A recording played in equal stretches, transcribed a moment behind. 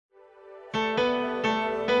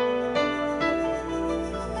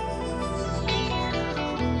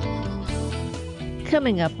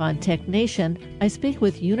Coming up on Tech Nation, I speak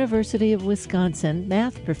with University of Wisconsin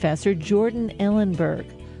math professor Jordan Ellenberg,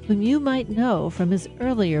 whom you might know from his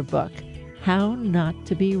earlier book, How Not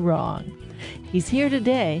to Be Wrong. He's here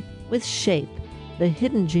today with SHAPE, the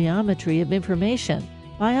hidden geometry of information,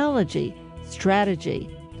 biology, strategy,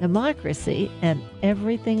 democracy, and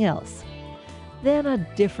everything else. Then a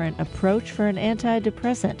different approach for an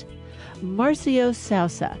antidepressant. Marcio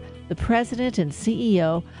Sousa, the president and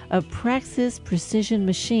CEO of Praxis Precision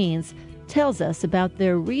Machines, tells us about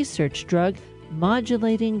their research drug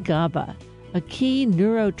modulating GABA, a key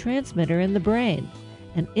neurotransmitter in the brain,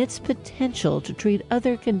 and its potential to treat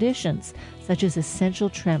other conditions such as essential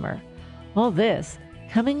tremor. All this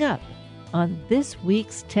coming up on this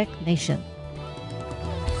week's Tech Nation.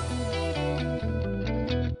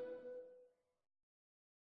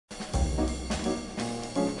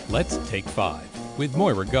 Let's Take 5 with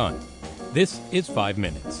Moira Gunn. This is 5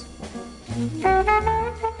 Minutes.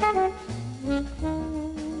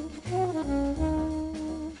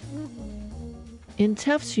 In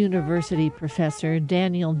Tufts University professor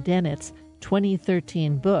Daniel Dennett's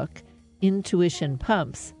 2013 book, Intuition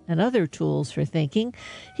Pumps and Other Tools for Thinking,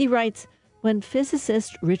 he writes, when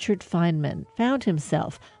physicist Richard Feynman found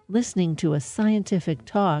himself listening to a scientific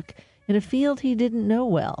talk in a field he didn't know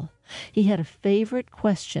well, he had a favorite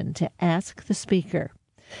question to ask the speaker.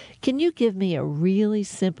 Can you give me a really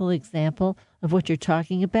simple example of what you're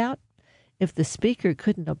talking about? If the speaker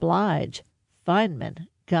couldn't oblige, Feynman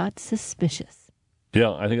got suspicious.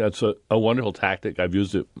 Yeah, I think that's a wonderful tactic. I've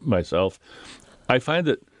used it myself. I find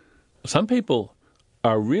that some people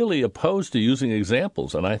are really opposed to using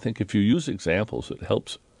examples, and I think if you use examples, it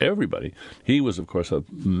helps everybody. He was, of course, a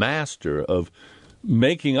master of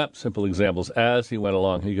making up simple examples as he went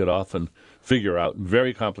along. He could often figure out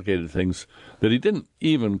very complicated things that he didn't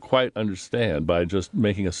even quite understand by just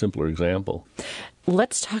making a simpler example.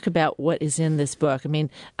 Let's talk about what is in this book. I mean,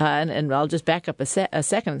 and I'll just back up a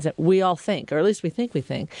second. We all think, or at least we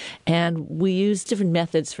think, and we use different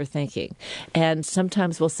methods for thinking. And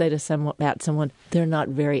sometimes we'll say to someone, they're not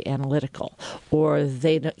very analytical, or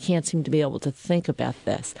they can't seem to be able to think about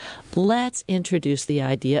this. Let's introduce the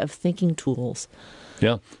idea of thinking tools.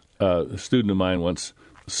 Yeah. A student of mine once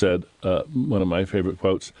said, one of my favorite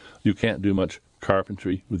quotes, you can't do much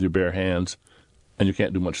carpentry with your bare hands, and you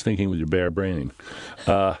can't do much thinking with your bare brain.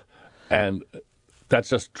 And that's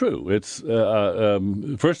just true. It's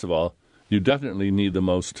first of all, you definitely need the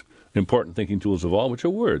most important thinking tools of all, which are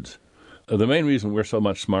words. The main reason we're so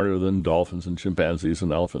much smarter than dolphins and chimpanzees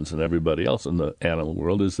and elephants and everybody else in the animal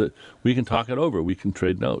world is that we can talk it over. We can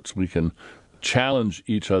trade notes. We can challenge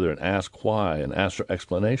each other and ask why and ask for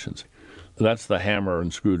explanations. That's the hammer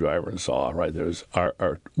and screwdriver and saw, right? There's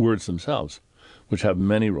our words themselves, which have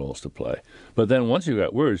many roles to play. But then once you've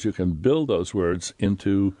got words, you can build those words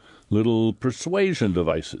into little persuasion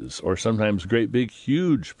devices, or sometimes great big,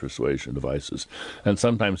 huge persuasion devices. And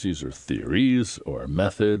sometimes these are theories or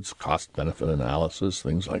methods, cost-benefit analysis,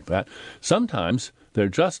 things like that. Sometimes they're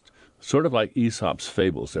just sort of like Aesop's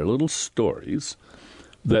fables. They're little stories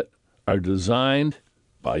that are designed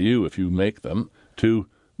by you, if you make them, to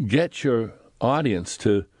get your audience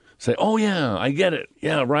to say, oh, yeah, I get it.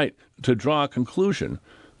 Yeah, right. To draw a conclusion,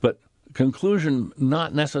 but conclusion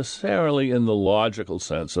not necessarily in the logical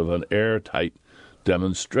sense of an airtight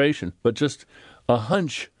demonstration, but just a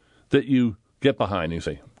hunch that you get behind and you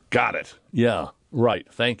say, got it. Yeah,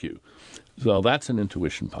 right. Thank you. So that's an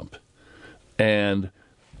intuition pump. And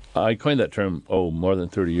I coined that term, more than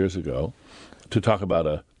 30 years ago to talk about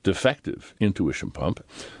a defective intuition pump.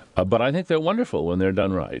 But I think they're wonderful when they're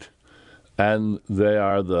done right. And they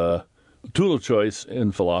are the tool of choice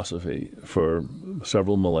in philosophy for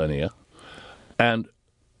several millennia. And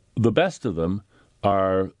the best of them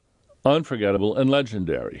are unforgettable and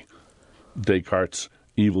legendary. Descartes'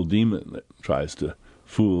 evil demon that tries to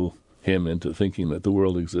fool him into thinking that the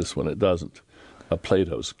world exists when it doesn't.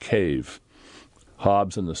 Plato's cave.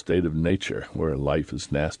 Hobbes in the state of nature, where life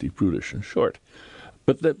is nasty, prudish, and short.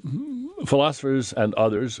 But the philosophers and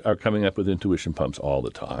others are coming up with intuition pumps all the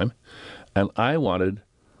time. And I wanted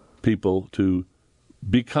people to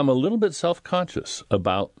become a little bit self-conscious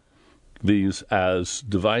about these as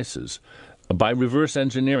devices by reverse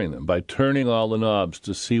engineering them, by turning all the knobs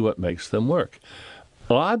to see what makes them work.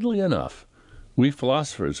 Oddly enough, we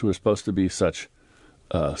philosophers who are supposed to be such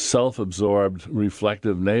self-absorbed,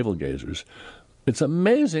 reflective navel-gazers, it's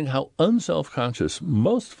amazing how unself-conscious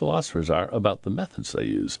most philosophers are about the methods they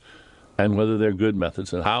use and whether they're good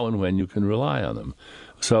methods and how and when you can rely on them.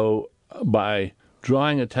 So by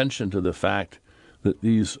drawing attention to the fact that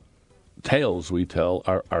these tales we tell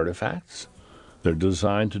are artifacts, they're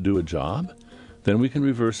designed to do a job, then we can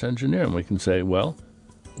reverse engineer and we can say, well,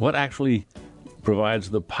 what actually provides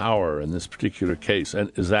the power in this particular case?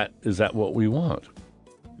 And is that what we want?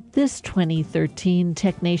 This 2013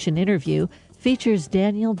 TechNation interview features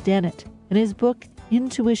Daniel Dennett in his book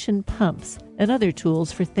Intuition Pumps and Other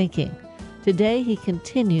Tools for Thinking. Today, he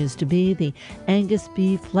continues to be the Angus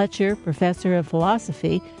B. Fletcher Professor of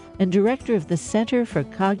Philosophy and Director of the Center for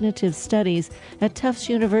Cognitive Studies at Tufts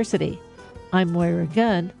University. I'm Moira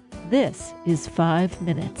Gunn. This is 5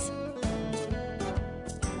 Minutes.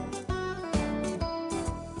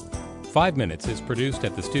 5 Minutes is produced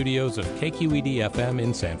at the studios of KQED-FM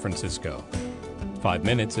in San Francisco. 5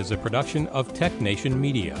 Minutes is a production of TechNation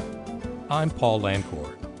Media. I'm Paul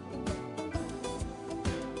Lancourt.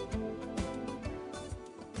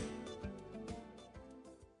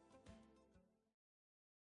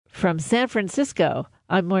 From San Francisco,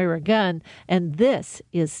 I'm Moira Gunn, and this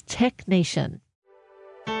is TechNation.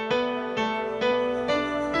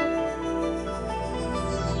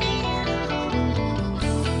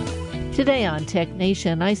 Today on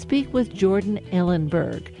TechNation, I speak with Jordan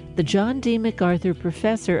Ellenberg, the John D. MacArthur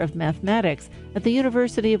Professor of Mathematics at the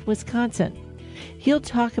University of Wisconsin. He'll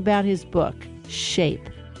talk about his book, Shape,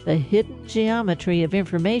 the Hidden Geometry of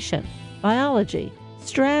Information, Biology,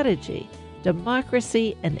 Strategy,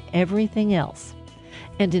 Democracy, and Everything Else.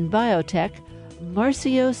 And in biotech,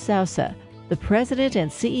 Marcio Sousa, the President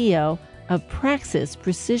and CEO of Praxis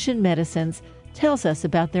Precision Medicines, tells us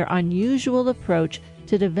about their unusual approach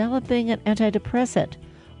to developing an antidepressant,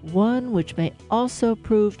 one which may also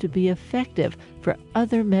prove to be effective for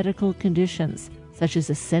other medical conditions, such as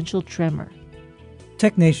essential tremor.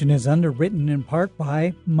 TechNation is underwritten in part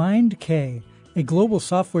by MindK, a global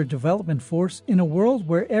software development force in a world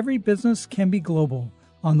where every business can be global.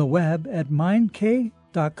 On the web at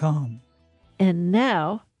mindk.com. And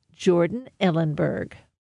now, Jordan Ellenberg.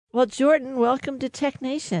 Well, Jordan, welcome to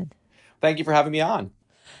TechNation. Thank you for having me on.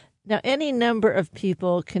 Now, any number of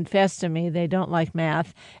people confess to me they don't like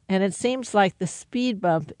math, and it seems like the speed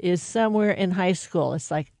bump is somewhere in high school.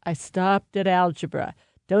 It's like, I stopped at algebra.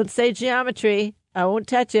 Don't say geometry. I won't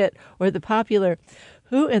touch it. Or the popular,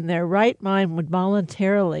 who in their right mind would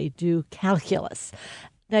voluntarily do calculus?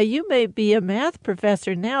 Now, you may be a math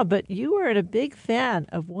professor now, but you were a big fan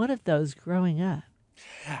of one of those growing up.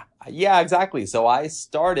 Yeah, exactly. So I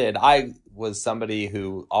was somebody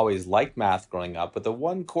who always liked math growing up, but the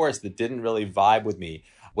one course that didn't really vibe with me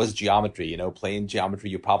was geometry. Plain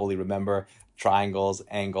geometry, you probably remember triangles,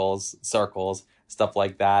 angles, circles, stuff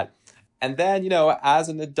like that. And then, as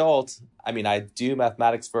an adult, I do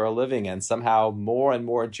mathematics for a living, and somehow more and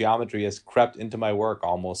more geometry has crept into my work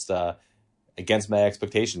almost against my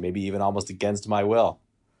expectation, maybe even almost against my will.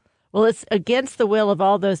 Well, it's against the will of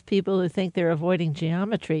all those people who think they're avoiding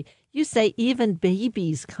geometry. You say even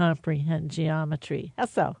babies comprehend geometry. How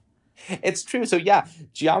so? It's true. So yeah,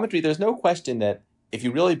 geometry, there's no question that if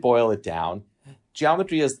you really boil it down,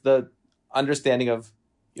 geometry is the understanding of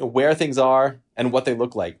where things are and what they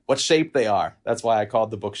look like, what shape they are. That's why I called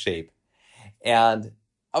the book Shape. And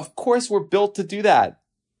of course, we're built to do that.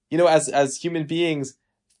 As human beings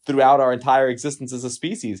throughout our entire existence as a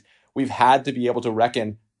species, we've had to be able to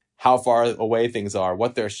reckon how far away things are,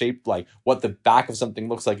 what they're shaped like, what the back of something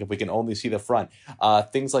looks like if we can only see the front,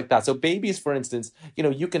 things like that. So babies, for instance,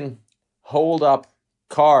 you can hold up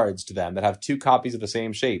cards to them that have two copies of the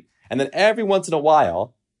same shape. And then every once in a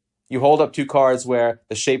while, you hold up two cards where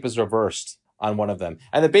the shape is reversed on one of them.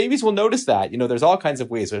 And the babies will notice that. There's all kinds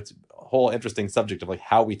of ways. So it's a whole interesting subject of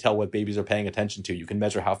how we tell what babies are paying attention to. You can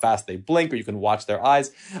measure how fast they blink, or you can watch their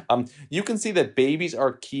eyes. You can see that babies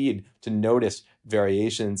are keyed to notice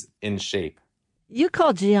variations in shape. You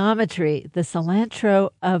call geometry the cilantro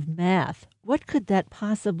of math. What could that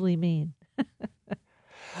possibly mean?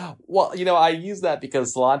 Well, I use that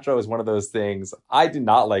because cilantro is one of those things. I do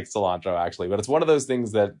not like cilantro, actually, but it's one of those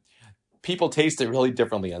things that people taste it really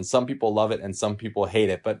differently, and some people love it and some people hate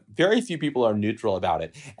it, but very few people are neutral about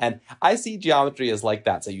it. And I see geometry as like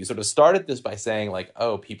that. So you sort of started this by saying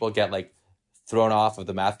people get thrown off of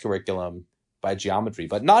the math curriculum by geometry,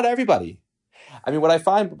 but not everybody. What I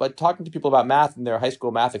find by talking to people about math and their high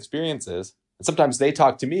school math experiences, and sometimes they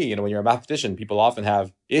talk to me, when you're a mathematician, people often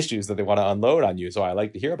have issues that they want to unload on you. So I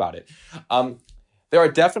like to hear about it. There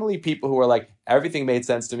are definitely people who are everything made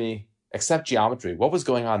sense to me except geometry. What was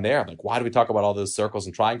going on there? Why do we talk about all those circles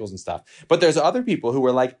and triangles and stuff? But there's other people who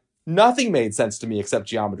were nothing made sense to me except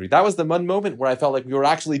geometry. That was the one moment where I felt like we were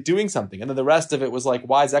actually doing something. And then the rest of it was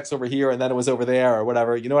why is X over here? And then it was over there or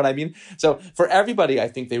whatever. You know what I mean? So for everybody, I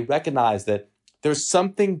think they recognize that there's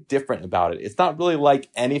something different about it. It's not really like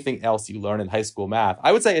anything else you learn in high school math.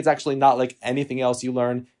 I would say it's actually not like anything else you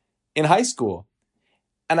learn in high school.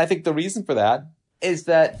 And I think the reason for that is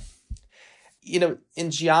that,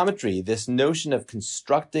 in geometry, this notion of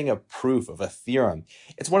constructing a proof of a theorem,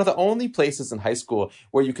 it's one of the only places in high school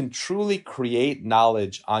where you can truly create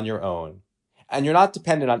knowledge on your own. And you're not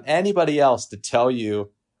dependent on anybody else to tell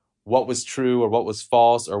you what was true or what was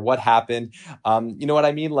false or what happened. You know what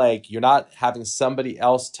I mean? Like, you're not having somebody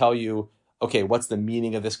else tell you, okay, what's the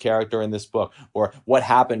meaning of this character in this book? Or what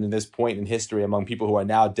happened in this point in history among people who are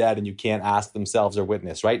now dead and you can't ask themselves or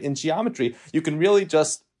witness, right? In geometry, you can really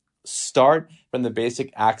just start from the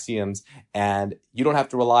basic axioms and you don't have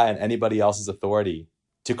to rely on anybody else's authority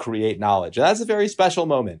to create knowledge. And that's a very special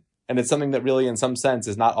moment. And it's something that really, in some sense,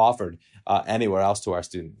 is not offered anywhere else to our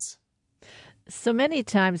students. So many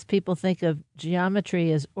times people think of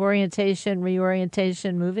geometry as orientation,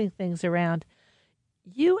 reorientation, moving things around.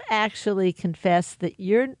 You actually confess that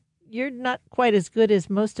you're not quite as good as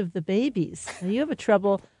most of the babies. You have a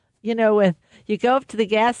trouble, with you go up to the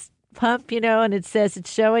gas pump, and it says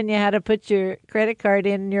it's showing you how to put your credit card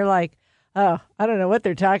in, and you're like, oh, I don't know what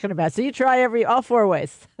they're talking about. So you try all four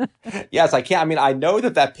ways. Yes, I can. I mean, I know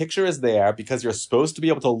that picture is there because you're supposed to be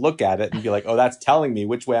able to look at it and be like, oh, that's telling me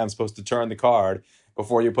which way I'm supposed to turn the card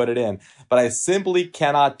before you put it in. But I simply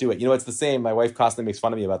cannot do it. It's the same. My wife constantly makes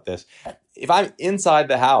fun of me about this. If I'm inside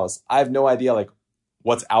the house, I have no idea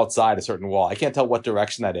what's outside a certain wall. I can't tell what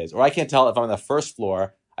direction that is. Or I can't tell if I'm on the first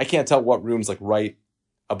floor. I can't tell what room's right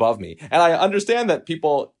above me. And I understand that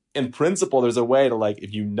people, in principle, there's a way to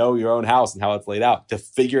if you know your own house and how it's laid out, to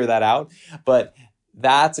figure that out. But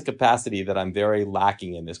that's a capacity that I'm very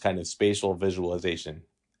lacking in, this kind of spatial visualization.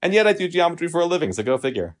 And yet I do geometry for a living, so go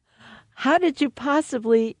figure. How did you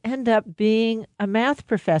possibly end up being a math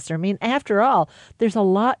professor? I mean, after all, there's a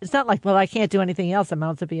lot. It's not like, well, I can't do anything else. I'm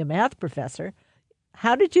out to be a math professor.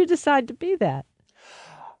 How did you decide to be that?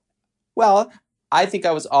 Well, I think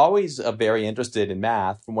I was always very interested in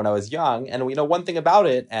math from when I was young. And, one thing about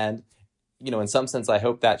it, and, in some sense, I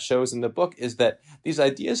hope that shows in the book, is that these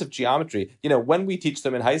ideas of geometry, when we teach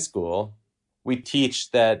them in high school, we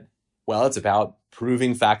teach that, well, it's about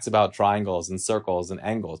proving facts about triangles and circles and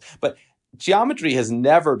angles. But geometry has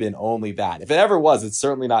never been only that. If it ever was, it's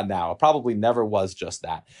certainly not now. It probably never was just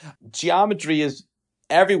that. Geometry is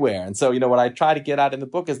everywhere. And so, what I try to get at in the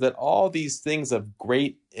book is that all these things of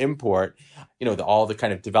great import, all the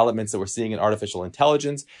kind of developments that we're seeing in artificial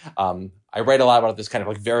intelligence. I write a lot about this kind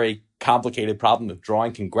of very complicated problem of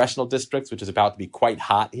drawing congressional districts, which is about to be quite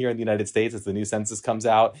hot here in the United States as the new census comes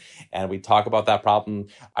out. And we talk about that problem.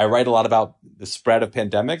 I write a lot about the spread of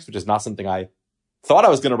pandemics, which is not something I thought I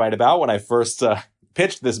was going to write about when I first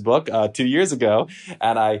pitched this book 2 years ago.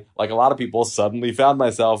 And I, like a lot of people, suddenly found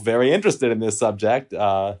myself very interested in this subject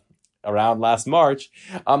around last March.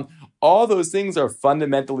 All those things are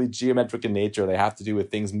fundamentally geometric in nature. They have to do with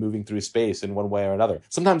things moving through space in one way or another.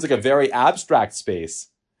 Sometimes a very abstract space,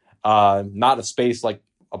 not a space like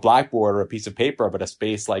a blackboard or a piece of paper, but a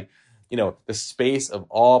space the space of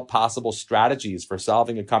all possible strategies for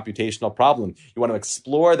solving a computational problem. You want to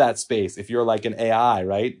explore that space if you're like an AI,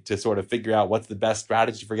 right? To sort of figure out what's the best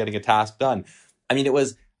strategy for getting a task done. I mean, it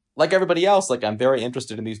was like everybody else, I'm very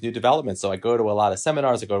interested in these new developments. So I go to a lot of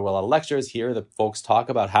seminars, I go to a lot of lectures, hear the folks talk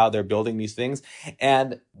about how they're building these things.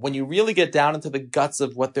 And when you really get down into the guts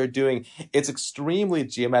of what they're doing, it's extremely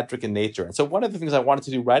geometric in nature. And so one of the things I wanted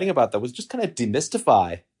to do writing about that was just kind of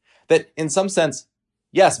demystify that in some sense,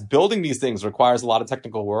 yes, building these things requires a lot of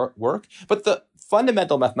technical work, but the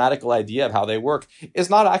fundamental mathematical idea of how they work is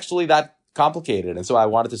not actually that complicated. And so I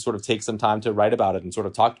wanted to sort of take some time to write about it and sort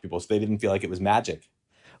of talk to people so they didn't feel like it was magic.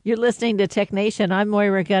 You're listening to Tech Nation. I'm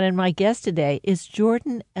Moira Gunn, and my guest today is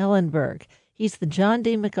Jordan Ellenberg. He's the John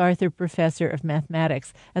D. MacArthur Professor of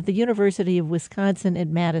Mathematics at the University of Wisconsin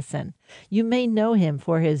in Madison. You may know him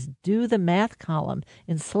for his Do the Math column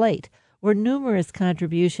in Slate, or numerous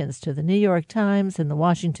contributions to the New York Times and the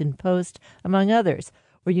Washington Post, among others.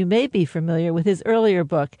 Or you may be familiar with his earlier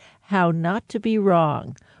book, How Not to Be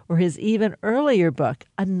Wrong, or his even earlier book,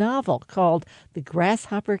 a novel called The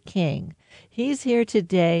Grasshopper King. He's here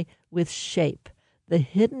today with SHAPE, the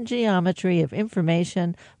hidden geometry of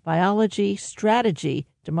information, biology, strategy,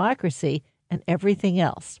 democracy, and everything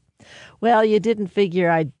else. Well, you didn't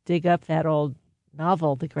figure I'd dig up that old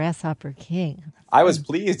novel, The Grasshopper King. I was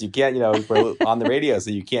pleased. You can't, we're on the radio,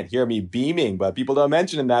 so you can't hear me beaming, but people don't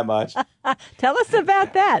mention it that much. Tell us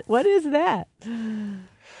about that. What is that?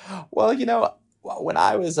 Well, when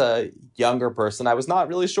I was a younger person, I was not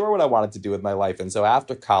really sure what I wanted to do with my life. And so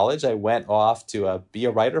after college, I went off to be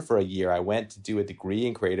a writer for a year. I went to do a degree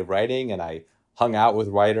in creative writing, and I hung out with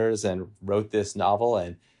writers and wrote this novel.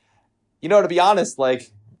 And, to be honest,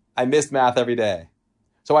 I missed math every day.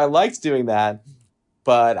 So I liked doing that.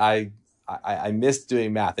 but I missed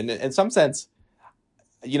doing math. And in some sense,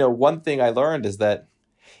 one thing I learned is that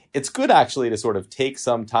it's good actually to sort of take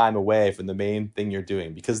some time away from the main thing you're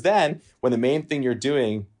doing, because then when the main thing you're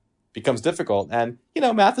doing becomes difficult, and,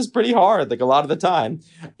 math is pretty hard, like a lot of the time,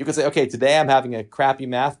 you can say, okay, today I'm having a crappy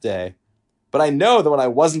math day, but I know that when I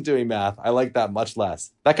wasn't doing math, I liked that much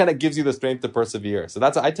less. That kind of gives you the strength to persevere. So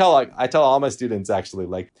I tell all my students, actually,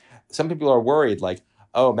 like, some people are worried, like,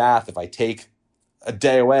 oh, math, if I take a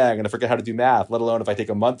day away, I'm going to forget how to do math, let alone if I take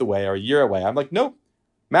a month away or a year away. I'm like, nope.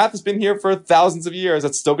 Math has been here for thousands of years.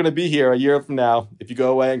 It's still going to be here a year from now if you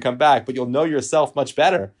go away and come back, but you'll know yourself much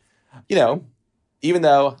better. Even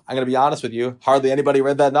though, I'm going to be honest with you, hardly anybody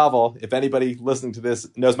read that novel. If anybody listening to this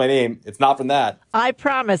knows my name, it's not from that. I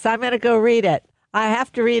promise I'm going to go read it. I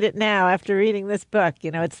have to read it now after reading this book.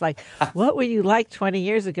 It's like, what were you like 20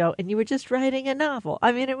 years ago? And you were just writing a novel.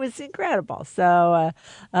 I mean, it was incredible. So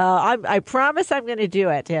I promise I'm going to do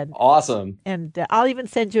it. And, awesome. And I'll even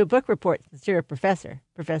send you a book report since you're a professor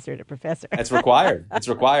to professor. It's required. It's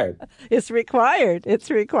required. It's required. It's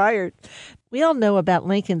required. We all know about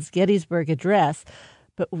Lincoln's Gettysburg Address,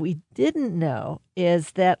 but what we didn't know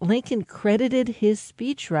is that Lincoln credited his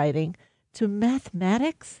speechwriting to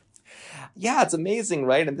mathematics. Yeah, it's amazing,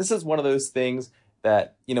 right? And this is one of those things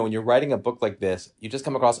that, when you're writing a book like this, you just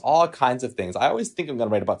come across all kinds of things. I always think I'm going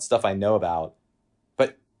to write about stuff I know about,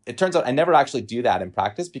 but it turns out I never actually do that in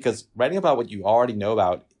practice, because writing about what you already know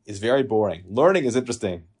about is very boring. Learning is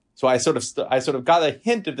interesting. So I sort of got a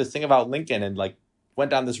hint of this thing about Lincoln and went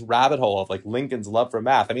down this rabbit hole of Lincoln's love for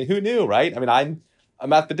math. I mean, who knew, right? I mean, I'm a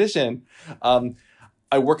mathematician.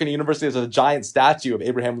 I work in a university. There's a giant statue of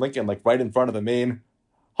Abraham Lincoln, right in front of the main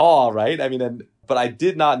hall, right? I mean, but I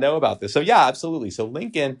did not know about this. So yeah, absolutely. So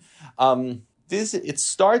Lincoln, it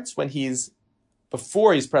starts when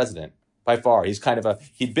before he's president, by far.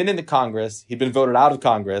 He'd been in the Congress. He'd been voted out of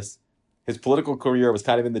Congress. His political career was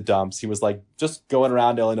kind of in the dumps. He was just going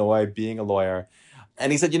around Illinois, being a lawyer.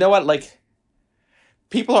 And he said, you know what?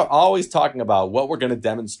 People are always talking about what we're going to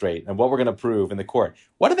demonstrate and what we're going to prove in the court.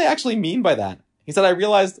 What do they actually mean by that? He said, I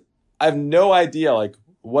realized I have no idea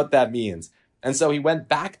what that means. And so he went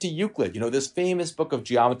back to Euclid, this famous book of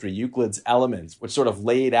geometry, Euclid's Elements, which sort of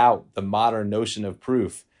laid out the modern notion of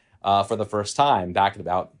proof for the first time back at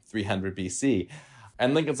about 300 BC.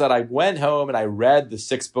 And Lincoln said, I went home and I read the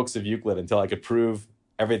 6 books of Euclid until I could prove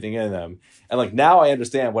everything in them. And now I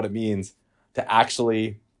understand what it means to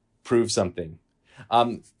actually prove something.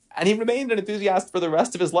 And he remained an enthusiast for the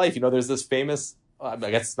rest of his life. There's this famous, I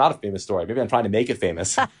guess it's not a famous story. Maybe I'm trying to make it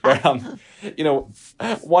famous. Where,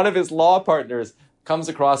 one of his law partners comes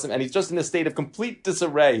across him and he's just in a state of complete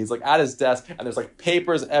disarray. He's at his desk and there's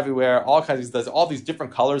papers everywhere, all kinds of, there's all these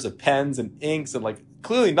different colors of pens and inks and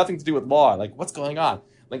clearly nothing to do with law. What's going on?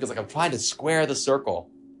 Lincoln's I'm trying to square the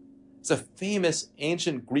circle. It's a famous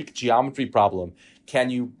ancient Greek geometry problem.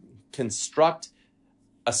 Can you construct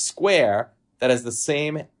a square that has the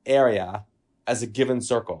same area as a given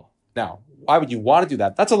circle? Now, why would you want to do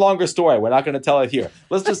that? That's a longer story. We're not going to tell it here.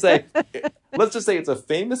 Let's just say it's a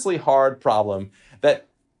famously hard problem that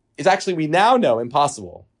is actually, we now know,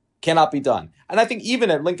 impossible, cannot be done. And I think even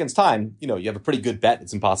at Lincoln's time, you have a pretty good bet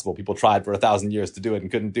it's impossible. People tried for 1,000 years to do it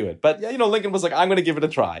and couldn't do it. But, Lincoln was I'm going to give it a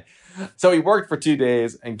try. So he worked for 2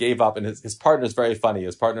 days and gave up. And his partner's very funny.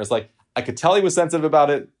 His partner's I could tell he was sensitive about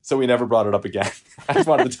it, so we never brought it up again. I just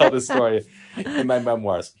wanted to tell this story in my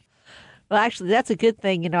memoirs. Well, actually, that's a good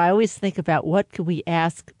thing. I always think about what could we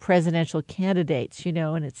ask presidential candidates,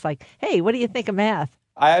 and it's hey, what do you think of math?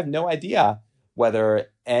 I have no idea whether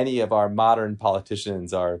any of our modern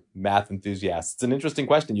politicians are math enthusiasts. It's an interesting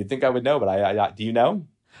question. You'd think I would know, but I do you know?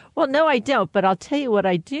 Well, no, I don't. But I'll tell you what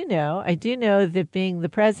I do know. I do know that being the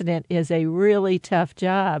president is a really tough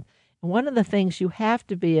job. One of the things you have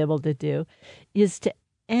to be able to do is to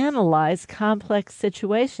analyze complex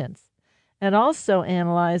situations and also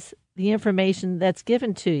analyze the information that's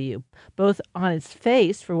given to you, both on its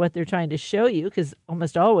face for what they're trying to show you, because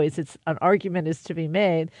almost always it's an argument is to be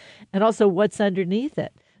made, and also what's underneath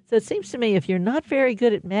it. So it seems to me if you're not very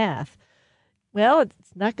good at math, well,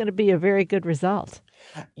 it's not going to be a very good result.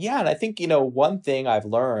 Yeah, and I think, one thing I've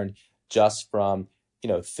learned just from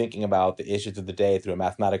thinking about the issues of the day through a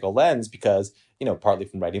mathematical lens, because, partly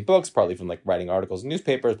from writing books, partly from writing articles in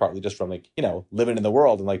newspapers, partly just from living in the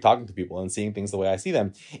world and talking to people and seeing things the way I see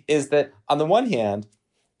them, is that on the one hand,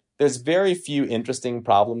 there's very few interesting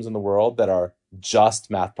problems in the world that are just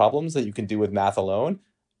math problems that you can do with math alone.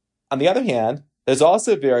 On the other hand, there's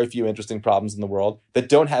also very few interesting problems in the world that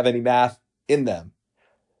don't have any math in them.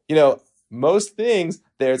 most things,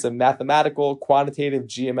 there's a mathematical, quantitative,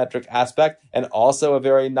 geometric aspect, and also a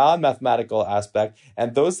very non-mathematical aspect.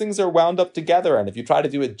 And those things are wound up together. And if you try to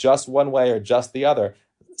do it just one way or just the other,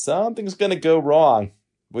 something's going to go wrong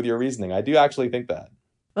with your reasoning. I do actually think that.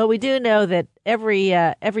 Well, we do know that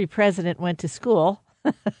every president went to school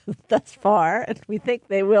thus far, and we think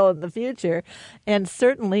they will in the future. And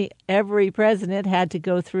certainly every president had to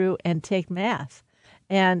go through and take math.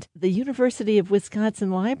 And the University of Wisconsin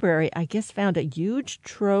Library, I guess, found a huge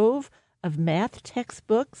trove of math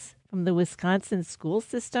textbooks from the Wisconsin school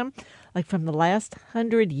system, like from the last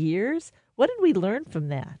 100 years. What did we learn from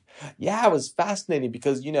that? Yeah, it was fascinating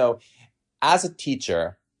because, as a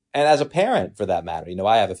teacher, and as a parent, for that matter,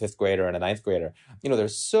 I have a 5th grader and a 9th grader.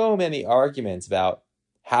 There's so many arguments about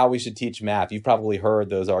how we should teach math. You've probably heard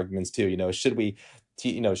those arguments too. Should we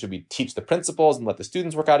teach the principles and let the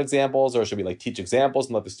students work out examples, or should we teach examples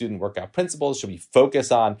and let the student work out principles? Should we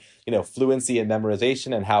focus on fluency and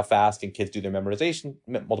memorization and how fast can kids do their memorization,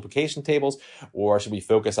 multiplication tables, or should we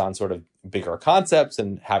focus on sort of bigger concepts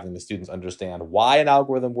and having the students understand why an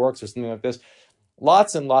algorithm works or something like this?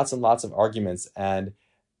 Lots and lots and lots of arguments. And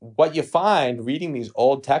what you find reading these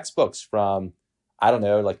old textbooks from,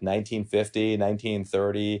 1950,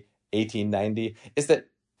 1930, 1890, is that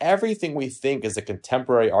everything we think is a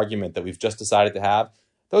contemporary argument that we've just decided to have,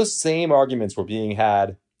 those same arguments were being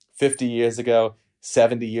had 50 years ago,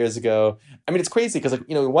 70 years ago. It's crazy because,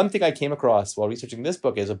 one thing I came across while researching this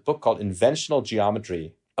book is a book called Inventional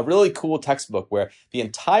Geometry, a really cool textbook where the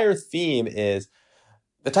entire theme is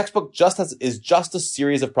the textbook is just a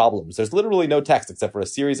series of problems. There's literally no text except for a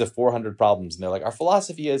series of 400 problems. And they're like, our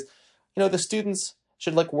philosophy is, the students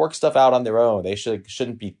should work stuff out on their own. They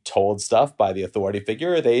shouldn't be told stuff by the authority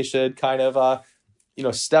figure. They should kind of,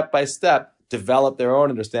 step by step, develop their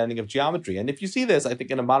own understanding of geometry. And if you see this, I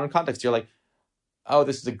think in a modern context, you're like, oh,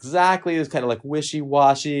 this is exactly this kind of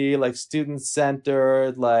wishy-washy,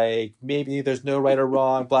 student-centered, maybe there's no right or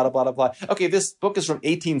wrong, blah, blah, blah, blah. Okay, this book is from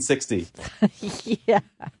 1860. Yeah.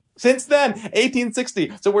 Since then,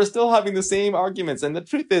 1860. So we're still having the same arguments. And the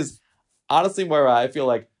truth is, honestly, where I feel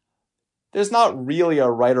like there's not really a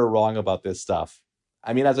right or wrong about this stuff.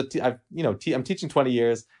 I'm teaching 20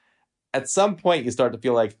 years. At some point, you start to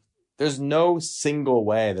feel like there's no single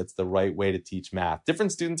way that's the right way to teach math.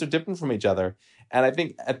 Different students are different from each other. And I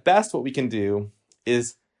think at best what we can do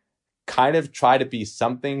is kind of try to be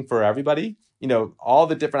something for everybody. All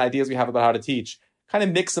the different ideas we have about how to teach, kind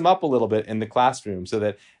of mix them up a little bit in the classroom so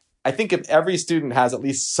that I think if every student has at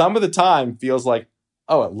least some of the time feels like,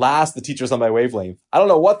 oh, at last the teacher's on my wavelength. I don't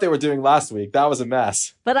know what they were doing last week. That was a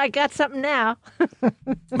mess. But I got something now.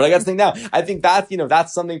 I think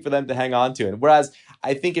that's something for them to hang on to. And whereas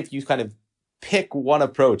I think if you kind of pick one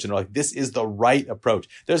approach and are like, this is the right approach,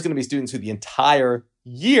 there's going to be students who the entire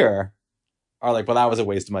year are like, well, that was a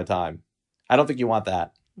waste of my time. I don't think you want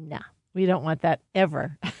that. No, we don't want that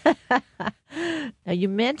ever. Now, you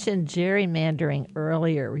mentioned gerrymandering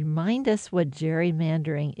earlier. Remind us what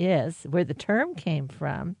gerrymandering is, where the term came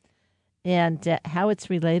from, and how it's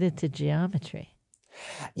related to geometry.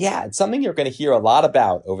 Yeah, it's something you're going to hear a lot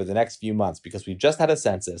about over the next few months because we've just had a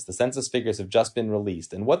census. The census figures have just been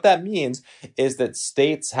released. And what that means is that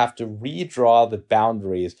states have to redraw the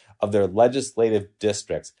boundaries of their legislative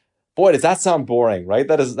districts. Boy, does that sound boring, right?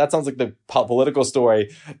 That sounds like the political story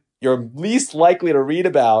you're least likely to read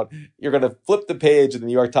about. You're going to flip the page in the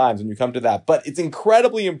New York Times when you come to that. But it's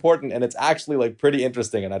incredibly important, and it's actually pretty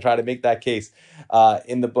interesting. And I try to make that case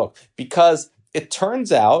in the book because it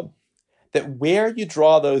turns out that where you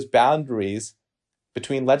draw those boundaries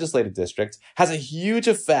between legislative districts has a huge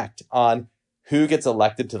effect on who gets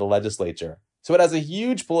elected to the legislature. So it has a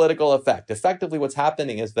huge political effect. Effectively, what's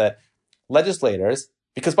happening is that legislators,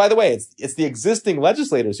 because by the way, it's the existing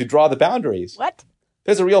legislators who draw the boundaries. What?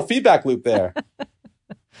 There's a real feedback loop there.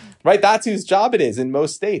 Right? That's whose job it is in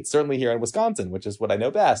most states, certainly here in Wisconsin, which is what I know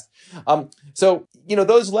best. So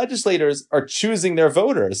those legislators are choosing their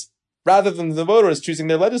voters rather than the voters choosing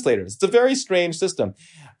their legislators. It's a very strange system.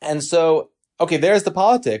 And so, okay, there's the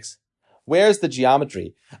politics. Where's the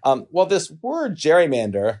geometry? Well, this word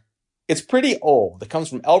gerrymander, it's pretty old. It comes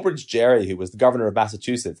from Elbridge Gerry, who was the governor of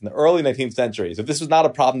Massachusetts in the early 19th century. So this was not a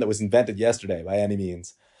problem that was invented yesterday by any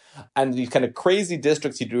means. And these kind of crazy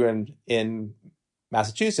districts he drew in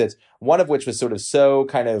Massachusetts, one of which was sort of so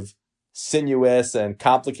kind of sinuous and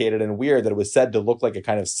complicated and weird that it was said to look like a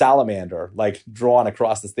kind of salamander, drawn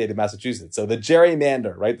across the state of Massachusetts. So the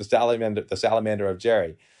gerrymander, right? The salamander of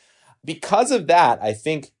Gerry. Because of that, I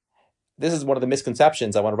think this is one of the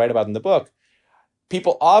misconceptions I want to write about in the book.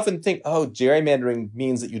 people often think, oh, gerrymandering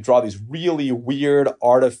means that you draw these really weird,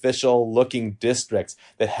 artificial-looking districts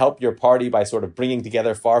that help your party by sort of bringing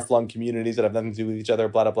together far-flung communities that have nothing to do with each other,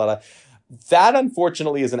 blah, blah, blah. That,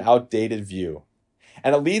 unfortunately, is an outdated view.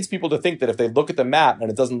 And it leads people to think that if they look at the map and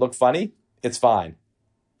it doesn't look funny, it's fine.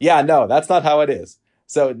 Yeah, no, that's not how it is.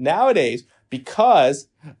 So nowadays, because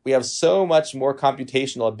we have so much more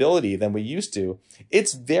computational ability than we used to,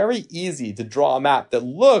 it's very easy to draw a map that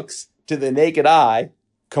looks, to the naked eye,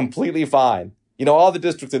 completely fine. You know, all the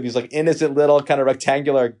districts are these like innocent little kind of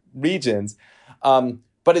rectangular regions,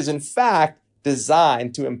 but is in fact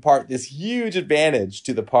designed to impart this huge advantage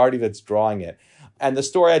to the party that's drawing it. And the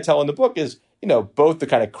story I tell in the book is, you know, both the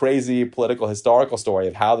kind of crazy political historical story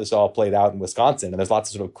of how this all played out in Wisconsin. And there's lots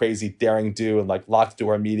of sort of crazy daring do and like locked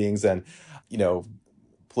door meetings and, you know,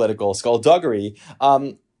 political skullduggery,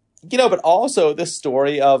 you know, but also the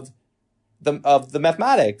story of the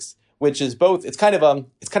mathematics, which is both, it's kind of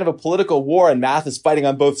a political war, and math is fighting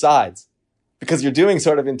on both sides because you're doing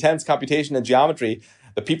sort of intense computation and geometry.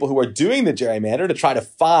 The people who are doing the gerrymander to try to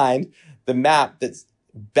find the map that's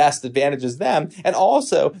best advantages them, and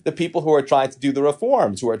also the people who are trying to do the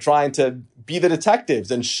reforms, who are trying to be the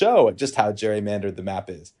detectives and show just how gerrymandered the map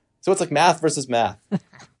is. So it's like math versus math.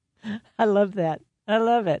 I love that. I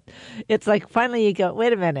love it. It's like finally you go,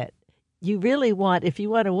 wait a minute. You really want, if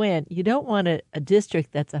you want to win, you don't want a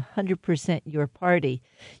district that's 100% your party.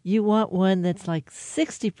 You want one that's like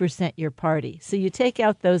 60% your party. So you take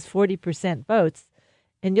out those 40% votes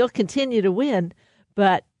and you'll continue to win,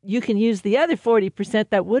 but you can use the other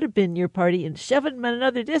 40% that would have been your party and shove it in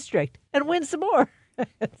another district and win some more.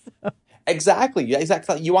 Exactly.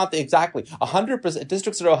 You want 100%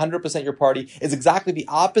 districts that are 100% your party is exactly the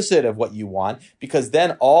opposite of what you want, because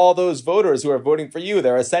then all those voters who are voting for you,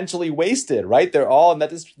 they're essentially wasted, right? They're all in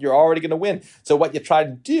that district. You're already going to win. So what you try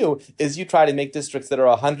to do is you try to make districts that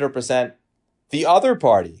are 100% the other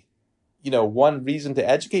party. You know, one reason to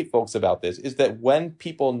educate folks about this is that when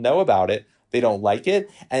people know about it, they don't like it.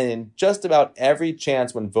 And in just about every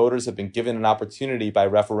chance when voters have been given an opportunity by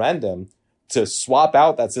referendum to swap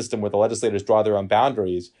out that system where the legislators draw their own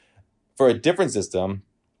boundaries for a different system,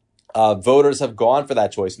 voters have gone for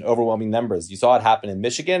that choice in overwhelming numbers. You saw it happen in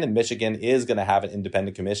Michigan, and Michigan is going to have an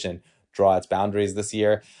independent commission draw its boundaries this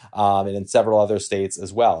year, and in several other states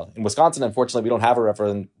as well. In Wisconsin, unfortunately, we don't have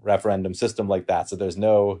a referendum system like that, so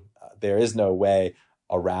there is no way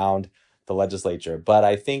around the legislature. But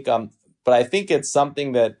I think it's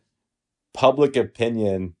something that public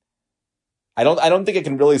opinion, I don't think it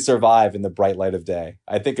can really survive in the bright light of day.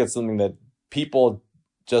 I think it's something that people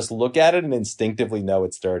just look at it and instinctively know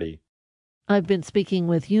it's dirty. I've been speaking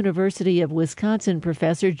with University of Wisconsin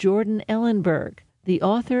professor Jordan Ellenberg, the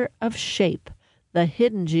author of Shape, The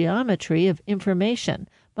Hidden Geometry of Information,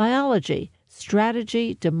 Biology,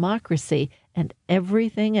 Strategy, Democracy, and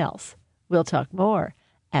Everything Else. We'll talk more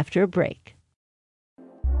after a break.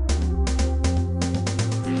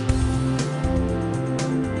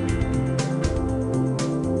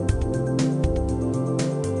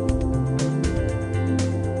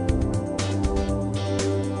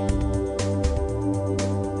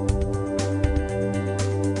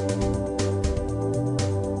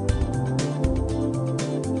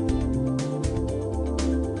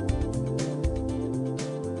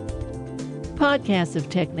 Podcasts of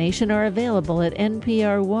Tech Nation are available at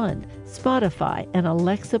NPR One, Spotify, and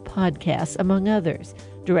Alexa Podcasts, among others.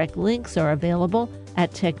 Direct links are available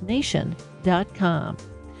at technation.com.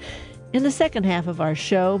 In the second half of our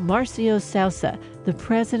show, Marcio Sousa, the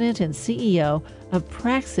president and CEO of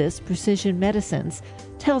Praxis Precision Medicines,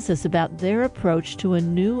 tells us about their approach to a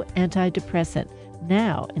new antidepressant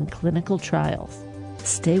now in clinical trials.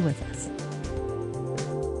 Stay with us.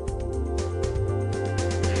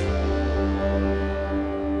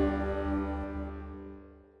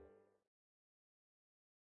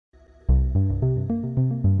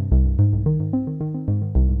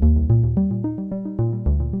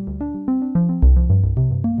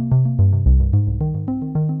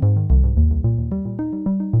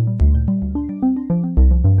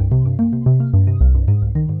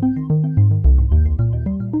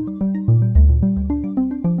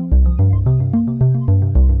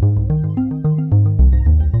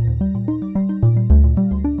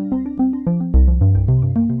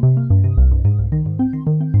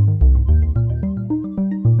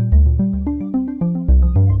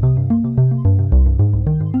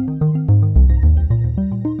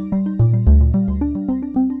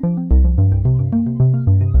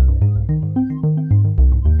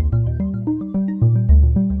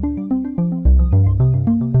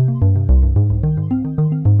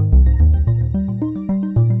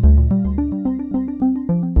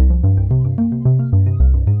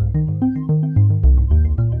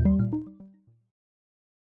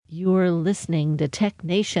 You're listening to Tech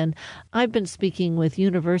Nation. I've been speaking with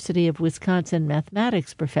University of Wisconsin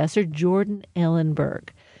mathematics professor Jordan Ellenberg.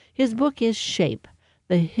 His book is Shape,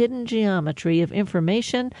 The Hidden Geometry of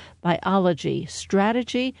Information, Biology,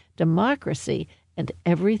 Strategy, Democracy, and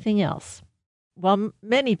Everything Else. Well,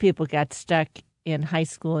 many people got stuck in high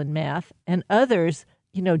school in math, and others,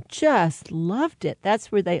 just loved it.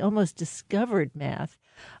 That's where they almost discovered math.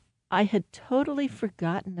 I had totally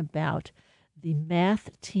forgotten about the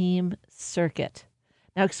math team circuit.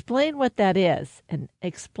 Now explain what that is and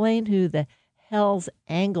explain who the Hell's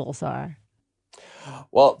Angles are.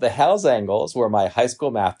 Well, the Hell's Angles were my high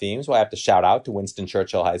school math teams. Well, I have to shout out to Winston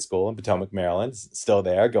Churchill High School in Potomac, Maryland. It's still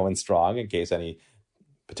there, going strong in case any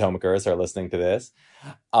Potomacers are listening to this.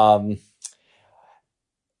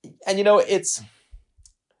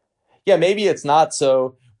 Maybe it's not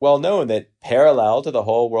so well known that parallel to the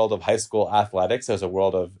whole world of high school athletics, there's a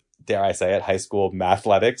world of, dare I say it, high school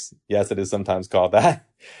mathletics. Yes, it is sometimes called that.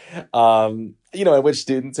 In which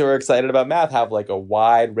students who are excited about math have like a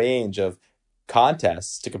wide range of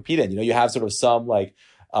contests to compete in. You have sort of some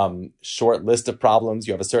short list of problems.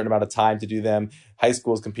 You have a certain amount of time to do them. High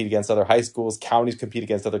schools compete against other high schools. Counties compete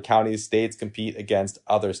against other counties. States compete against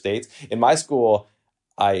other states. In my school,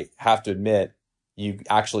 I have to admit, you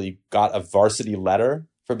actually got a varsity letter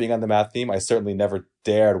for being on the math team. I certainly never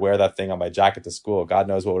dared wear that thing on my jacket to school. God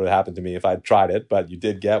knows what would have happened to me if I'd tried it, but you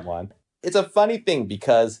did get one. It's a funny thing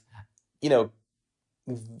because,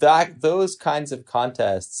 those kinds of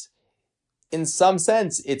contests, in some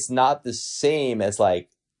sense, it's not the same as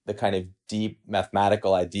the kind of deep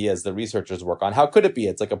mathematical ideas the researchers work on. How could it be?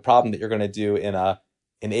 It's like a problem that you're going to do in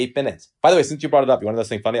 8 minutes. By the way, since you brought it up, you want to know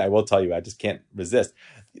something funny? I will tell you, I just can't resist.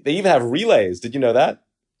 They even have relays. Did you know that?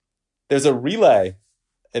 There's a relay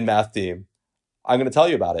in math team. I'm going to tell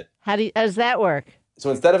you about it. How does that work? So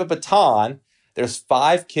instead of a baton, there's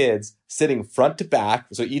 5 kids sitting front to back,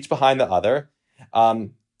 so each behind the other.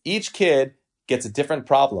 Each kid gets a different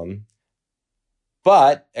problem,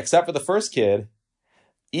 but except for the first kid,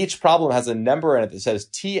 each problem has a number in it that says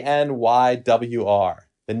TNYWR,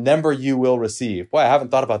 the number you will receive. Boy, I haven't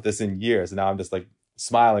thought about this in years, and now I'm just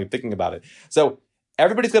smiling thinking about it. So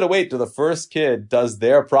everybody's going to wait till the first kid does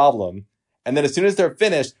their problem, and then as soon as they're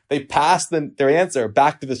finished, they pass their answer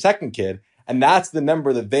back to the second kid, and that's the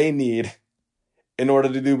number that they need in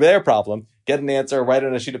order to do their problem. Get an answer, write it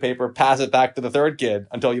on a sheet of paper, pass it back to the third kid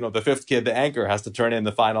until, the fifth kid, the anchor, has to turn in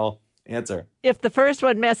the final answer. If the first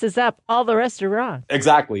one messes up, all the rest are wrong.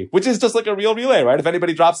 Exactly, which is just like a real relay, right? If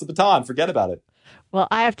anybody drops the baton, forget about it. Well,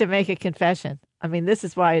 I have to make a confession. I mean, this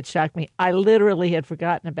is why it shocked me. I literally had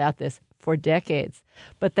forgotten about this for decades.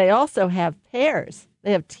 But they also have pairs.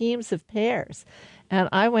 They have teams of pairs. And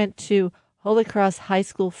I went to Holy Cross High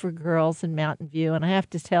School for Girls in Mountain View, and I have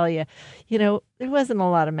to tell you, there wasn't a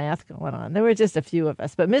lot of math going on. There were just a few of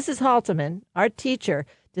us. But Mrs. Halteman, our teacher,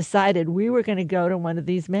 decided we were going to go to one of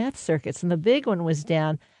these math circuits, and the big one was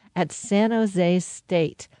down at San Jose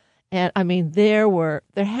State. And I mean, there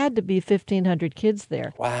had to be 1,500 kids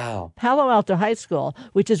there. Wow. Palo Alto High School,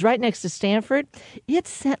 which is right next to Stanford, it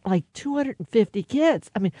sent 250 kids.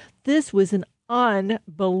 I mean, this was an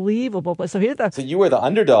unbelievable place. So you were the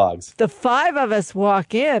underdogs. The 5 of us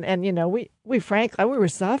walk in, and we frankly, we were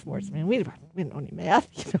sophomores. I mean, we didn't know any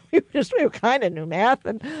math. We were kind of knew math,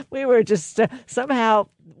 and we were just somehow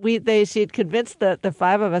she had convinced the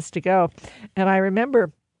 5 of us to go, and I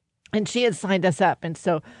remember. And she had signed us up. And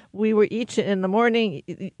so we were each in the morning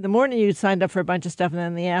you signed up for a bunch of stuff, and then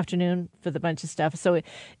in the afternoon for the bunch of stuff. So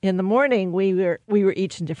in the morning we were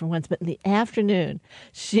each in different ones. But in the afternoon,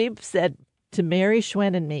 she said to Mary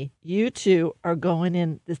Schwen and me, you two are going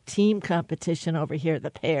in the team competition over here,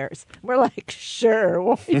 the pairs. We're like, sure,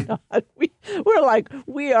 why not? We're like,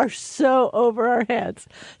 we are so over our heads.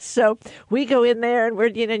 So we go in there and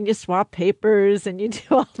and you swap papers and you do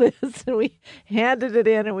all this, and we handed it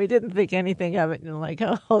in and we didn't think anything of it. And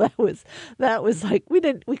that was like,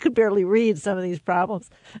 we could barely read some of these problems.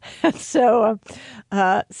 And but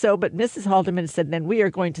Mrs. Haldeman said, then we are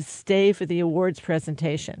going to stay for the awards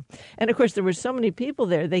presentation. And of course, there were so many people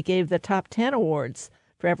there, they gave the top 10 awards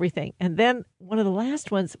for everything. And then one of the last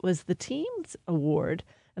ones was the team's award.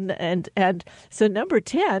 And so number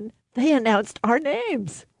 10, they announced our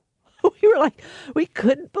names. We were like, we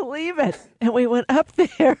couldn't believe it. And we went up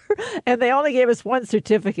there, and they only gave us one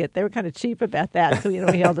certificate. They were kind of cheap about that. So, we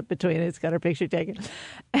held it between us, got our picture taken.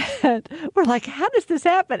 And we're like, how does this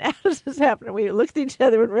happen? How does this happen? And we looked at each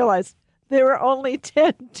other and realized there were only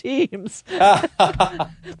 10 teams. there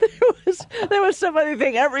was some other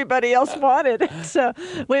thing everybody else wanted. So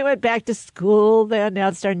we went back to school. They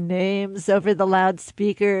announced our names over the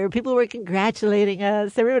loudspeaker. People were congratulating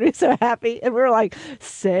us. Everybody was so happy. And we were like,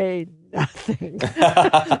 say nothing.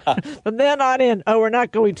 From then on in, we're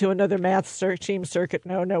not going to another math team circuit.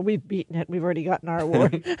 No, we've beaten it. We've already gotten our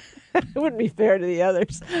award. It wouldn't be fair to the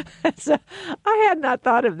others. So I had not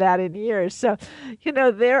thought of that in years. So,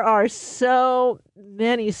 there are so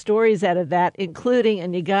many stories out of that, including,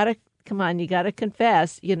 and you got to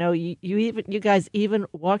confess, you guys even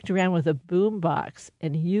walked around with a boombox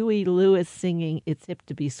and Huey Lewis singing "It's Hip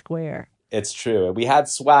to Be Square." It's true. We had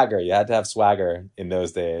swagger. You had to have swagger in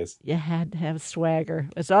those days. You had to have swagger.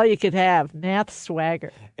 That's all you could have, math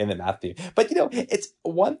swagger. In the math team. But, it's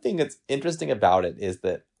one thing that's interesting about it is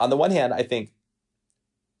that, on the one hand, I think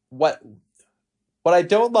what I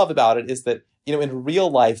don't love about it is that, in real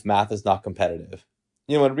life, math is not competitive.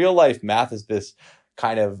 In real life, math is this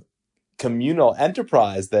kind of communal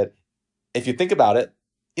enterprise that, if you think about it,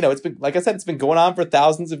 it's been, like I said, it's been going on for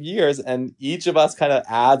thousands of years, and each of us kind of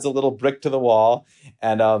adds a little brick to the wall,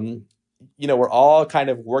 and we're all kind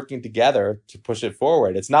of working together to push it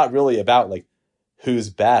forward. It's not really about like who's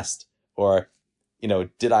best or,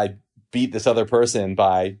 did I beat this other person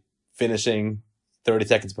by finishing 30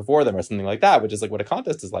 seconds before them or something like that, which is like what a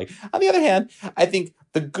contest is like. On the other hand, I think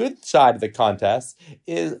the good side of the contest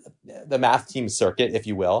is the math team circuit, if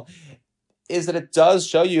you will, is that it does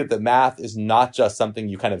show you that math is not just something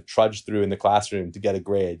you kind of trudge through in the classroom to get a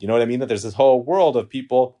grade. You know what I mean? That there's this whole world of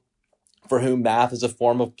people for whom math is a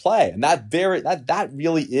form of play. And that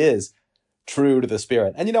really is true to the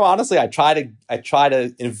spirit. And, honestly, I try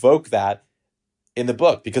to invoke that in the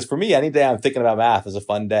book, because for me, any day I'm thinking about math is a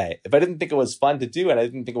fun day. If I didn't think it was fun to do and I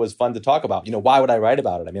didn't think it was fun to talk about, why would I write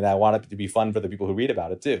about it? I mean, I want it to be fun for the people who read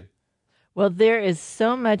about it too. Well, there is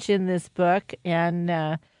so much in this book,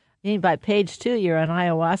 and by page 2, you're on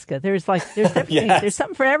ayahuasca. There's everything. Yes. There's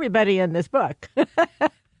something for everybody in this book.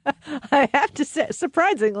 I have to say,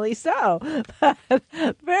 surprisingly so.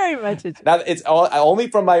 Very much. Now, it's only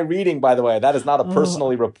from my reading, by the way. That is not a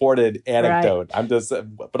personally reported anecdote. Right.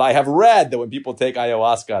 But I have read that when people take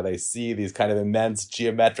ayahuasca, they see these kind of immense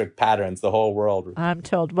geometric patterns, the whole world. I'm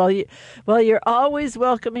told. Well, you're always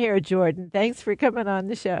welcome here, Jordan. Thanks for coming on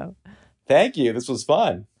the show. Thank you. This was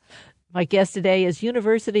fun. My guest today is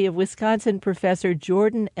University of Wisconsin professor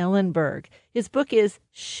Jordan Ellenberg. His book is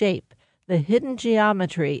Shape: The Hidden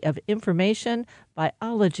Geometry of Information,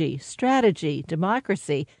 Biology, Strategy,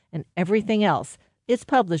 Democracy, and Everything Else. It's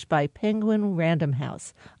published by Penguin Random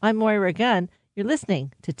House. I'm Moira Gunn. You're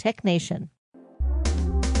listening to Tech Nation.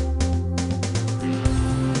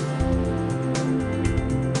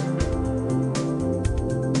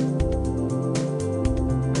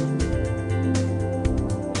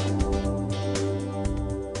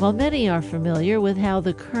 While many are familiar with how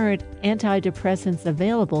the current antidepressants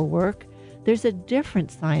available work, there's a different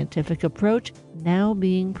scientific approach now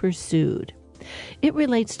being pursued. It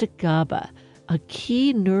relates to GABA, a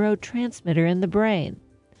key neurotransmitter in the brain.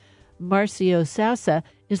 Marcio Sousa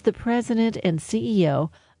is the president and CEO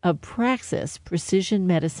of Praxis Precision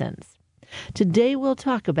Medicines. Today we'll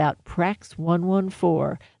talk about Prax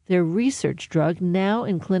 114, their research drug now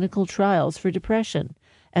in clinical trials for depression,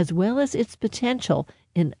 as well as its potential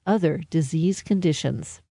in other disease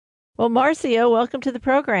conditions. Well, Marcio, welcome to the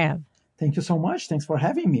program. Thank you so much. Thanks for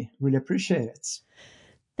having me. Really appreciate it.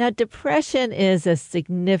 Now, depression is a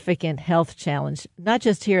significant health challenge, not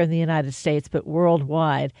just here in the United States, but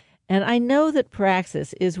worldwide. And I know that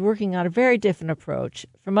Praxis is working on a very different approach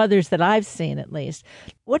from others that I've seen, at least.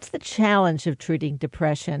 What's the challenge of treating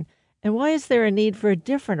depression, and why is there a need for a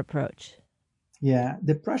different approach? Yeah,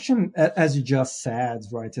 depression, as you just said,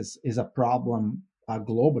 right, is a problem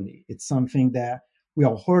globally. It's something that we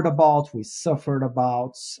all heard about, we suffered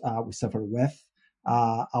with,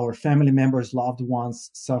 our family members, loved ones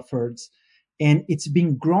suffered, and it's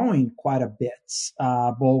been growing quite a bit,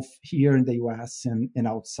 both here in the U.S. and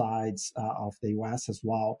outside of the U.S. as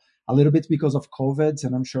well. A little bit because of COVID,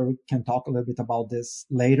 and I'm sure we can talk a little bit about this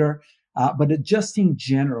later, but just in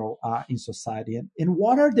general in society. And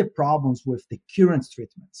what are the problems with the current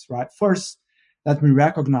treatments, right? First, let me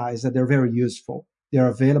recognize that they're very useful. They're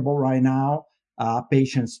available right now.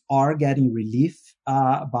 Patients are getting relief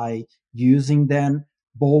by using them,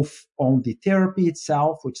 both on the therapy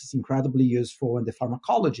itself, which is incredibly useful, and the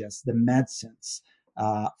pharmacologists, the medicines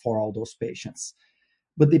for all those patients.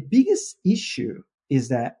 But the biggest issue is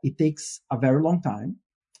that it takes a very long time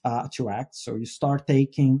to act. So you start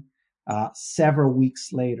taking several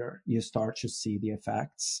weeks later, you start to see the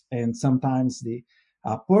effects. And sometimes the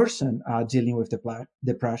A person dealing with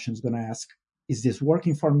depression is going to ask, is this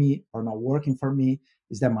working for me or not working for me?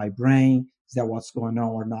 Is that my brain? Is that what's going on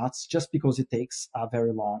or not? Just because it takes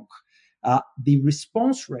very long. The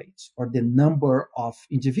response rate or the number of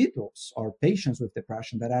individuals or patients with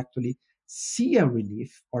depression that actually see a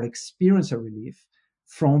relief or experience a relief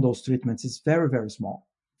from those treatments is very, very small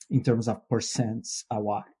in terms of percents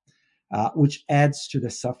wide, which adds to the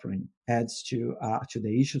suffering, adds to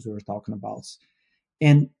the issues we were talking about.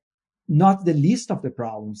 And not the least of the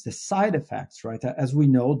problems, the side effects, right? As we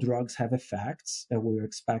know, drugs have effects that we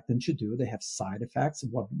expect them to do. They have side effects,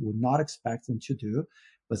 what we would not expect them to do,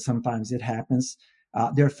 but sometimes it happens.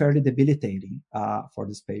 They're fairly debilitating for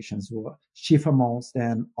these patients. Chief amongst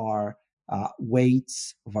them are weight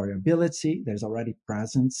variability. There's already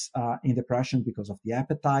presence in depression because of the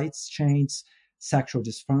appetites change. Sexual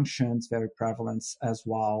dysfunctions, very prevalent as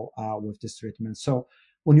well with this treatment. So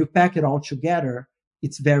when you pack it all together,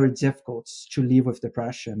 it's very difficult to live with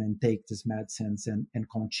depression and take these medicines and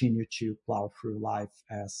continue to plow through life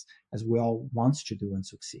as we all want to do and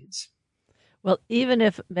succeeds. Well, even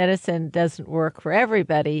if medicine doesn't work for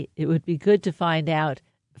everybody, it would be good to find out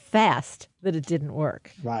fast that it didn't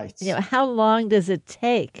work. Right. How long does it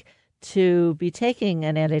take to be taking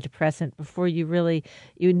an antidepressant before you really,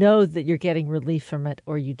 know that you're getting relief from it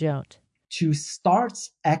or you don't? To start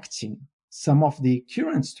acting, some of the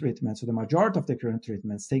current treatments, or the majority of the current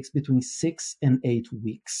treatments, takes between 6 and 8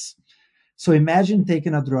 weeks. So imagine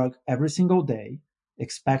taking a drug every single day,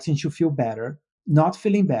 expecting to feel better, not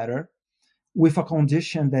feeling better, with a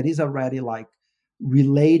condition that is already like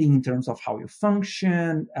relating in terms of how you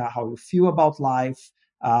function, how you feel about life,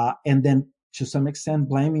 and then to some extent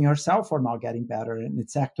blaming yourself for not getting better. And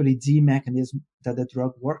it's actually the mechanism that the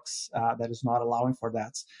drug works that is not allowing for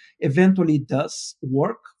that. Eventually it does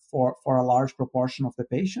work for a large proportion of the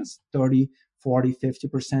patients, 30, 40,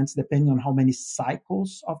 50%, depending on how many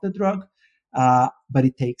cycles of the drug. But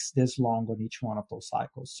it takes this long on each one of those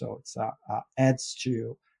cycles. So it adds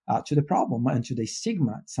to the problem and to the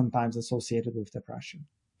stigma sometimes associated with depression.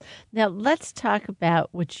 Now, let's talk about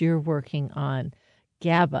what you're working on.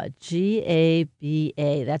 GABA,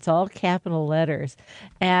 G-A-B-A. That's all capital letters.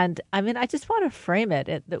 And I just want to frame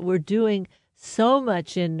it that we're doing so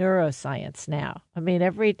much in neuroscience now.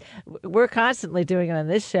 We're constantly doing it on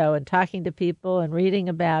this show and talking to people and reading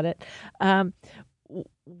about it.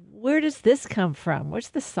 Where does this come from? What's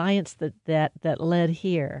the science that led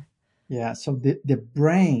here? Yeah, so the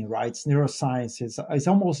brain, right? Neuroscience is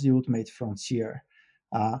almost the ultimate frontier.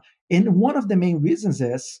 And one of the main reasons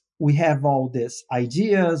is we have all these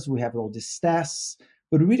ideas, we have all these tests,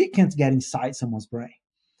 but we really can't get inside someone's brain.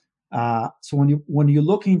 So when you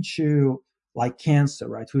look into like cancer,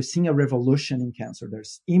 right? We're seeing a revolution in cancer.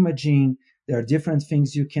 There's imaging, there are different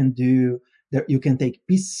things you can do. There, you can take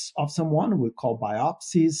pieces of someone, we call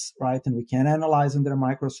biopsies, right? And we can analyze under a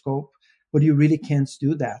microscope, but you really can't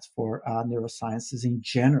do that for neurosciences in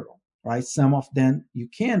general, right? Some of them you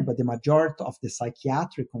can, but the majority of the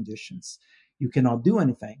psychiatric conditions, you cannot do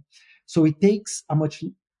anything. So it takes a much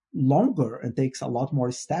longer and takes a lot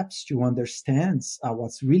more steps to understand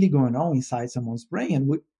what's really going on inside someone's brain. And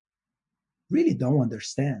we really don't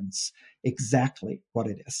understand exactly what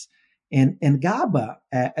it is. And GABA,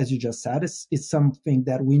 as you just said, is something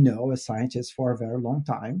that we know as scientists for a very long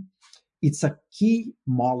time. It's a key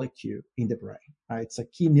molecule in the brain, right? It's a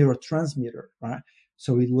key neurotransmitter, right?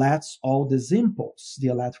 So it lets all this impulse, the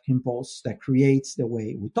electric impulse that creates the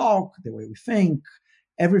way we talk, the way we think,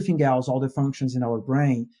 everything else, all the functions in our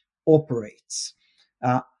brain operates.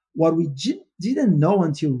 What we didn't know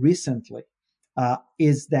until recently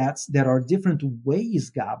is that there are different ways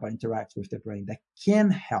GABA interacts with the brain that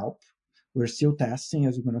can help. We're still testing,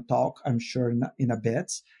 as we're going to talk, I'm sure, in a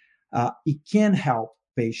bit. It can help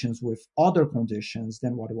patients with other conditions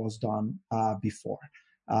than what was done before.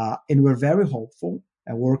 And we're very hopeful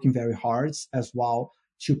and working very hard as well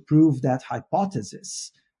to prove that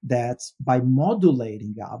hypothesis that by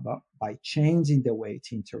modulating GABA, by changing the way it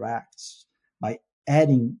interacts, by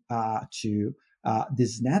adding to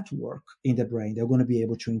this network in the brain, they're going to be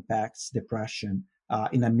able to impact depression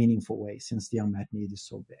in a meaningful way since the unmet need is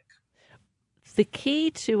so big. The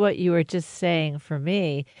key to what you were just saying for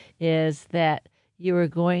me is that you are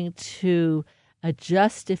going to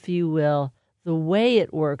adjust, if you will, the way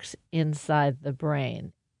it works inside the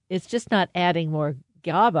brain. It's just not adding more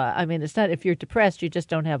GABA. It's not, if you're depressed, you just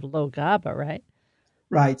don't have low GABA, right?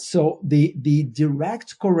 Right. So the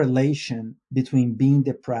direct correlation between being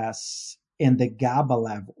depressed and the GABA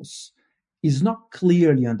levels is not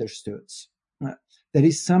clearly understood. There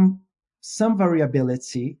is some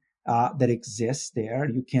variability that exists there.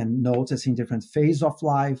 You can notice in different phases of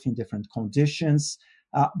life, in different conditions,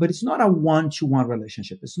 but it's not a one-to-one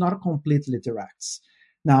relationship. It's not completely direct.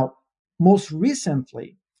 Now, most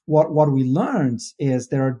recently, what we learned is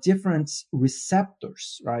there are different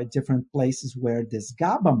receptors, right? Different places where this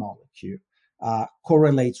GABA molecule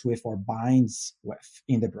correlates with or binds with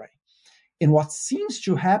in the brain. And what seems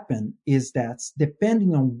to happen is that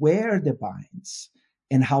depending on where they binds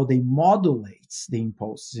and how they modulate the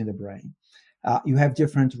impulses in the brain, you have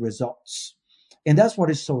different results. And that's what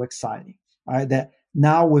is so exciting, right? That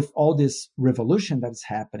now with all this revolution that's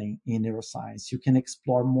happening in neuroscience, you can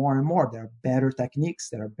explore more and more. There are better techniques,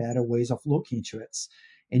 there are better ways of looking into it.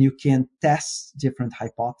 And you can test different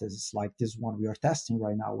hypotheses like this one we are testing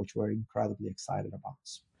right now, which we're incredibly excited about.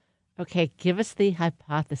 Okay, give us the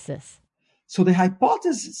hypothesis. So the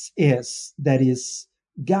hypothesis is that is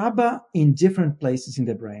GABA in different places in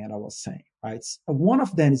the brain, I was saying, right? One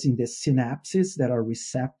of them is in the synapses that are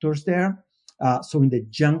receptors there. So in the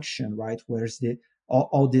junction, right, where's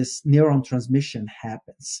all this neuron transmission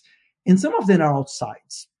happens. And some of them are outside.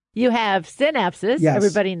 You have synapses. Yes.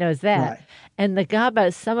 Everybody knows that. Right. And the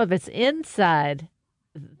GABA, some of it's inside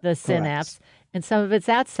the synapse. Correct. And some of it's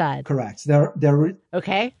outside. Correct.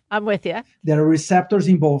 Okay, I'm with you. There are receptors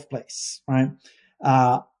in both places, right?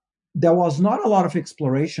 There was not a lot of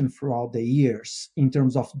exploration throughout the years in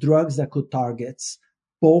terms of drugs that could target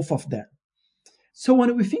both of them. So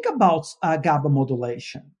when we think about GABA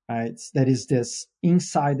modulation, right, that is this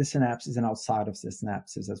inside the synapses and outside of the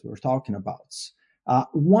synapses, as we were talking about.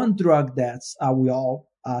 One drug that we all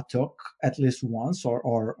took at least once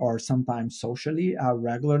or sometimes socially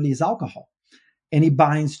regularly is alcohol. And it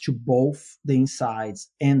binds to both the insides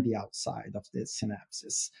and the outside of the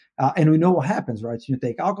synapses. And we know what happens, right? You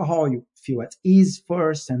take alcohol, you feel at ease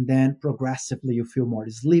first, and then progressively you feel more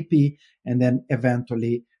sleepy, and then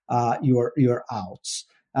eventually you're out.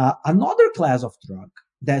 Another class of drug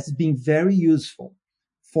that's been very useful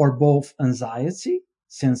for both anxiety,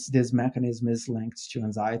 since this mechanism is linked to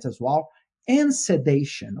anxiety as well, and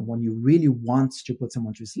sedation, when you really want to put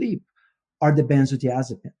someone to sleep, are the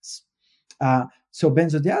benzodiazepines. So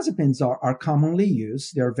benzodiazepines are commonly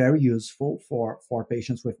used. They're very useful for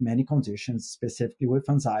patients with many conditions, specifically with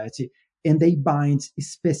anxiety, and they bind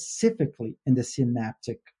specifically in the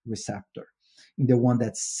synaptic receptor, in the one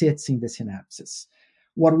that sits in the synapses.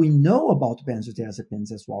 What we know about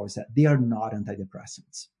benzodiazepines as well is that they are not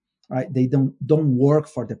antidepressants, right? They don't work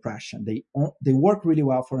for depression. They work really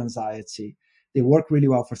well for anxiety. They work really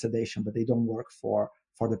well for sedation, but they don't work for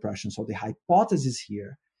depression. So the hypothesis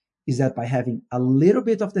here is that by having a little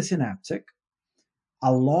bit of the synaptic,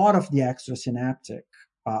 a lot of the extrasynaptic,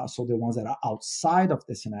 so the ones that are outside of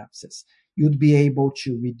the synapses, you'd be able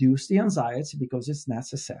to reduce the anxiety because it's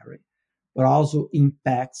necessary, but also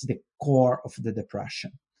impacts the core of the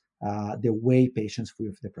depression, the way patients feel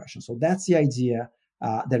with depression. So that's the idea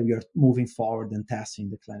that we are moving forward and testing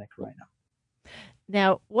in the clinic right now.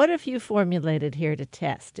 Now, what have you formulated here to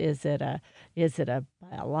test? Is it a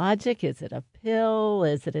biologic? Is it a pill?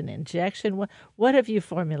 Is it an injection? What have you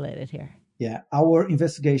formulated here? Yeah, our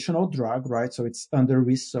investigational drug, right? So it's under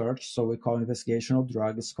research. So we call investigational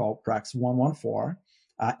drug. It's called Prax 114.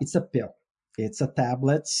 It's a pill. It's a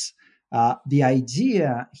tablet. The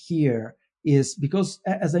idea here is because,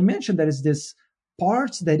 as I mentioned, there is this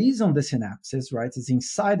part that is on the synapses, right? It's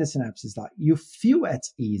inside the synapses that you feel at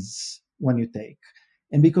ease when you take.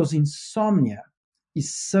 And because insomnia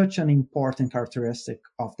is such an important characteristic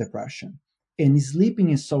of depression, and sleeping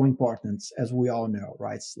is so important, as we all know,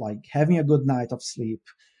 right? It's like having a good night of sleep,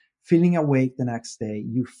 feeling awake the next day,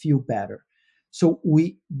 you feel better. So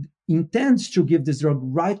we intend to give this drug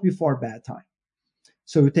right before bedtime.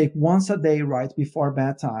 So you take once a day right before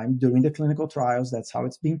bedtime during the clinical trials. That's how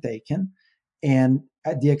it's being taken. And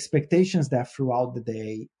the expectations that throughout the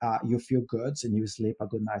day, you feel good and you sleep a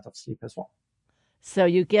good night of sleep as well. So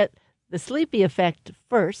you get the sleepy effect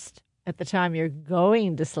first at the time you're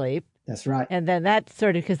going to sleep. That's right. And then that's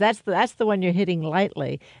sort of, because that's the one you're hitting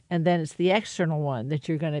lightly. And then it's the external one that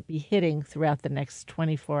you're going to be hitting throughout the next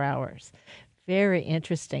 24 hours. Very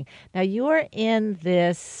interesting. Now, you're in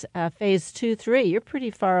this phase 2-3. You're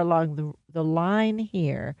pretty far along the line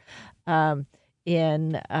here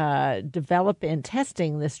in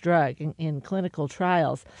testing this drug in clinical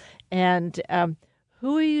trials. And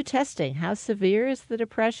who are you testing? How severe is the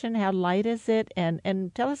depression? How light is it?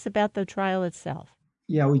 And tell us about the trial itself.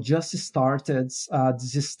 Yeah, we just started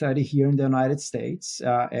this study here in the United States.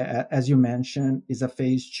 As you mentioned, is a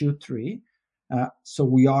phase 2-3. So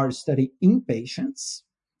we are studying inpatients.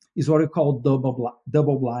 It's what we call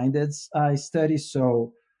double-blinded study.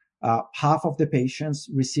 So Half of the patients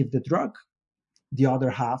receive the drug, the other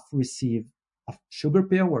half receive a sugar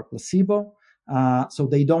pill or placebo. So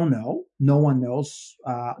they don't know. No one knows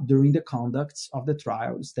during the conduct of the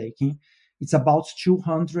trial is taking. It's about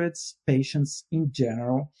 200 patients in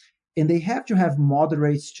general, and they have to have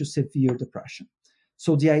moderate to severe depression.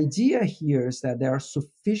 So the idea here is that there are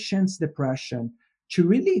sufficient depression to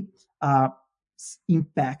really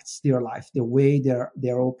impacts their life, the way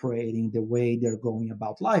they're operating, the way they're going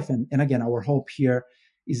about life. And again, our hope here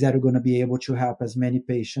is that we're going to be able to help as many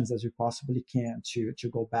patients as we possibly can to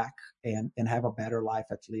go back and have a better life,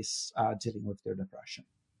 at least dealing with their depression.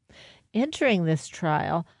 Entering this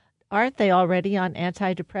trial, aren't they already on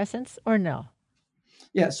antidepressants or no?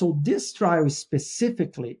 Yeah, so this trial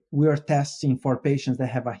specifically, we are testing for patients that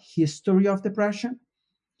have a history of depression,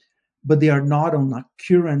 but they are not on a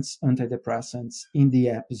current antidepressants in the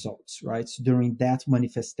episodes, right? So during that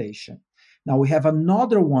manifestation. Now we have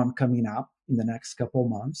another one coming up in the next couple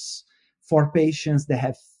months for patients that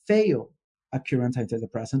have failed a current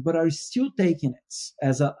antidepressant, but are still taking it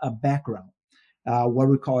as a background, what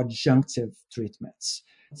we call adjunctive treatments.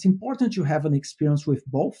 It's important to have an experience with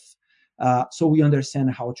both, so we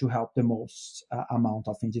understand how to help the most amount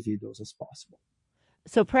of individuals as possible.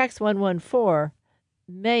 So Prax 114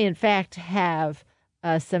 may in fact have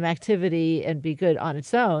some activity and be good on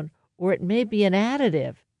its own, or it may be an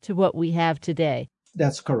additive to what we have today.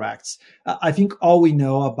 That's correct. I think all we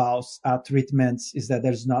know about treatments is that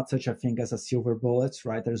there's not such a thing as a silver bullet,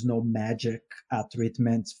 right? There's no magic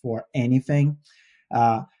treatment for anything.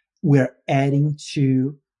 We're adding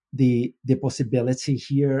to the possibility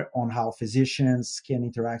here on how physicians can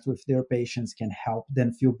interact with their patients, can help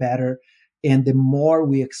them feel better. And the more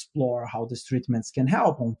we explore how these treatments can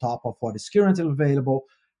help on top of what is currently available,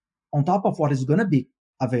 on top of what is going to be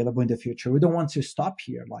available in the future, we don't want to stop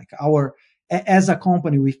here. As a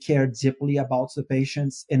company, we care deeply about the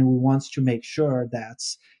patients, and we want to make sure that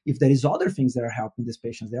if there is other things that are helping these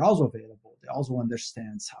patients, they're also available. They also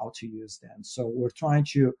understand how to use them. So we're trying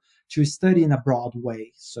to study in a broad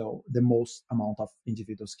way so the most amount of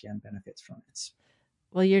individuals can benefit from it.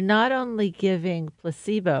 Well, you're not only giving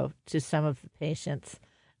placebo to some of the patients,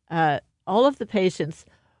 all of the patients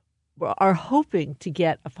are hoping to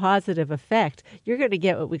get a positive effect. You're going to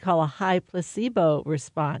get what we call a high placebo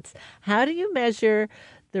response. How do you measure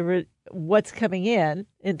what's coming in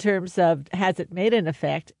terms of has it made an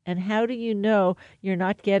effect, and how do you know you're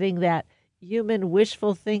not getting that human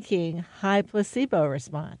wishful thinking high placebo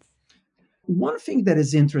response? One thing that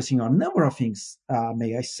is interesting, or a number of things,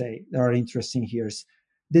 may I say, that are interesting here is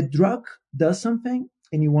the drug does something,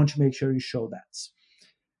 and you want to make sure you show that.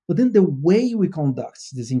 But then the way we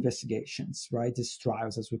conduct these investigations, right, these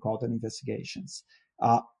trials, as we call them, investigations,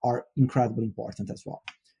 are incredibly important as well.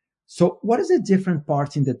 So what is the different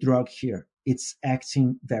part in the drug here? It's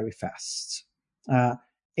acting very fast.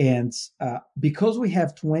 And because we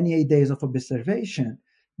have 28 days of observation,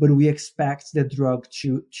 but we expect the drug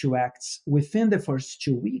to act within the first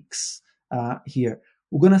 2 weeks here,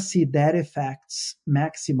 we're going to see that effects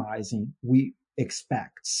maximizing, we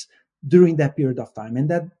expect, during that period of time. And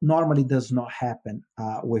that normally does not happen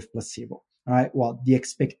with placebo, right? Well, the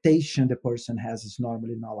expectation the person has is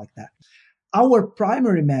normally not like that. Our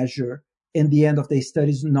primary measure in the end of the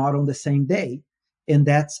study is not on the same day, and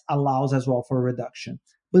that allows as well for reduction.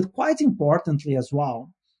 But quite importantly as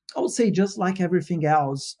well, I would say just like everything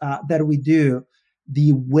else that we do,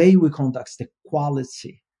 the way we conduct, the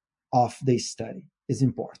quality of the study is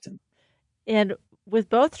important. And with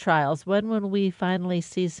both trials, when will we finally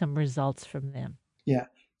see some results from them? Yeah.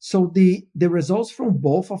 So the results from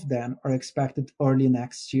both of them are expected early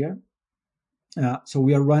next year. So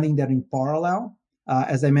we are running that in parallel.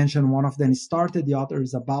 As I mentioned, one of them started, the other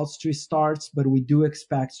is about to start, but we do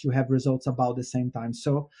expect to have results about the same time.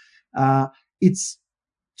 So it's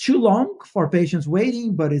too long for patients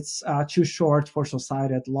waiting, but it's too short for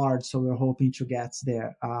society at large. So we're hoping to get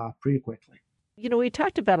there pretty quickly. You know, we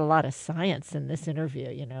talked about a lot of science in this interview.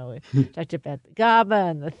 We talked about the GABA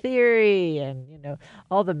and the theory and,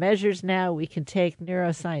 all the measures now we can take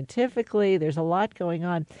neuroscientifically. There's a lot going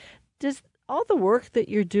on. Does all the work that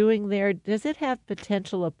you're doing there, does it have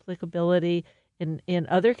potential applicability in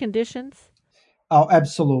other conditions? Oh,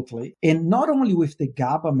 absolutely. And not only with the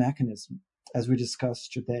GABA mechanism, as we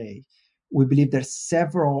discussed today, we believe there's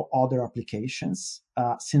several other applications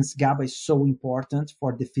since GABA is so important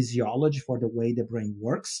for the physiology, for the way the brain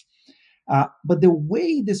works. But the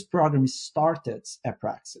way this program started at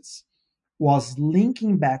Praxis was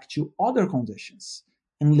linking back to other conditions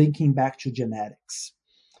and linking back to genetics.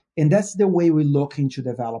 And that's the way we look into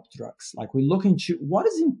developed drugs. Like we look into what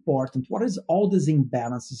is important, what is all these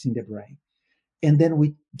imbalances in the brain. And then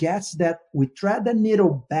we thread the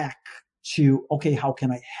needle back to, okay, how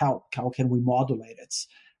can I help? How can we modulate it?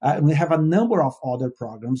 And we have a number of other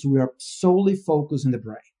programs. We are solely focused on the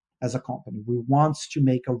brain as a company. We want to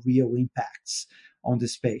make a real impact on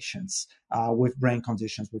these patients with brain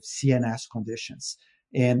conditions, with CNS conditions.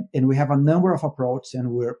 And we have a number of approaches,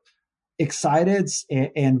 and we're excited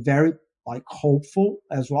and very hopeful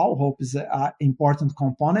as well. Hope is an important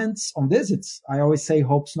component on this. I always say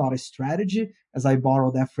hope's not a strategy, as I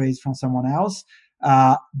borrowed that phrase from someone else.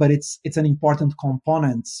 But it's an important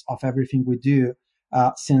component of everything we do,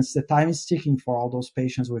 since the time is ticking for all those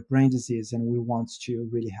patients with brain disease, and we want to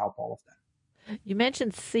really help all of them. You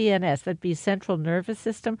mentioned CNS, that'd be central nervous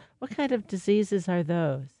system. What kind of diseases are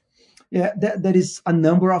those? Yeah, there is a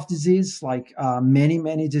number of diseases,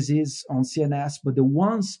 many diseases on CNS, but the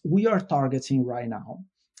ones we are targeting right now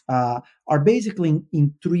are basically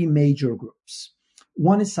in three major groups.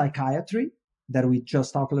 One is psychiatry, that we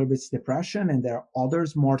just talked a little bit, depression, and there are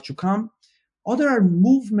others more to come. Other are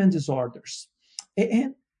movement disorders.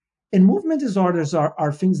 And movement disorders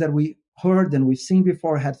are things that we heard and we've seen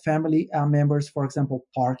before, had family members, for example,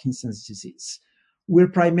 Parkinson's disease. We're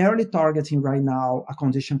primarily targeting right now a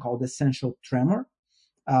condition called essential tremor.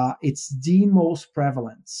 It's the most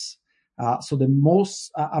prevalent. So the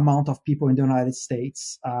most amount of people in the United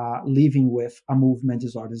States living with a movement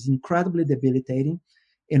disorder is incredibly debilitating.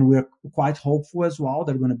 And we're quite hopeful as well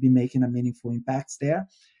that we're going to be making a meaningful impact there.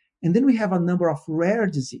 And then we have a number of rare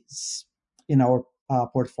diseases in our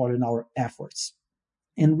portfolio, in our efforts.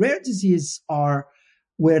 And rare diseases are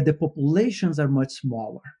where the populations are much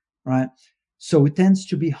smaller, right? So it tends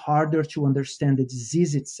to be harder to understand the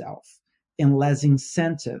disease itself and less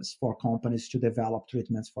incentives for companies to develop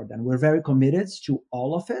treatments for them. We're very committed to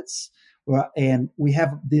all of it. And we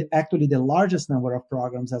have actually the largest number of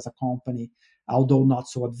programs as a company, although not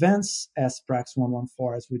so advanced as PRAX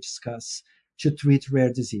 114, as we discussed, to treat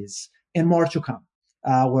rare disease, and more to come.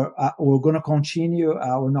 We're going to continue.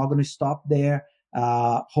 We're not going to stop there.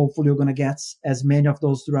 Hopefully, we're going to get as many of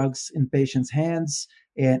those drugs in patients' hands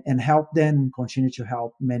and help them and continue to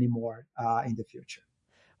help many more in the future.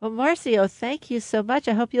 Well, Marcio, thank you so much.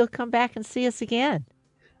 I hope you'll come back and see us again.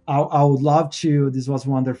 I would love to. This was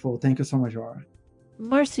wonderful. Thank you so much, Laura.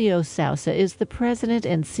 Marcio Sousa is the president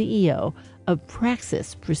and CEO of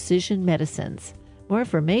Praxis Precision Medicines. More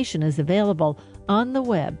information is available on the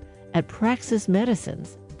web at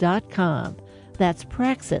praxismedicines.com. That's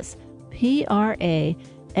Praxis, Praxis,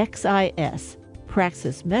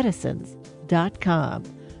 praxismedicines.com.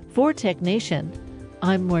 For Tech Nation,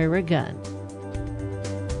 I'm Moira Gunn.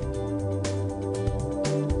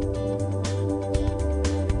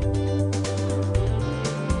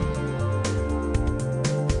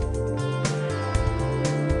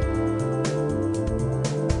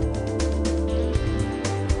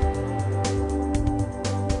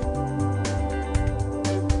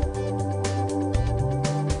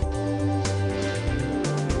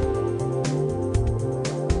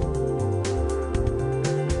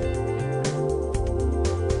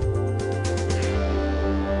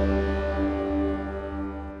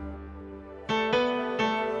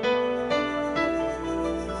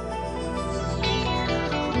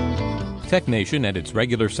 Tech Nation and its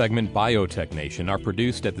regular segment Biotech Nation are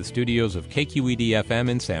produced at the studios of KQED-FM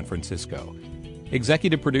in San Francisco.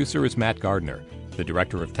 Executive producer is Matt Gardner. The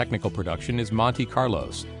director of technical production is Monty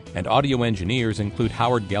Carlos. And audio engineers include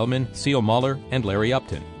Howard Gelman, Seal Muller, and Larry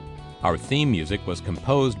Upton. Our theme music was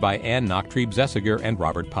composed by Ann Nachtrieb-Zessiger and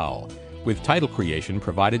Robert Powell, with title creation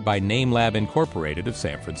provided by NameLab Incorporated of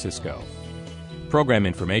San Francisco. Program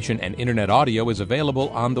information and internet audio is available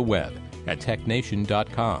on the web at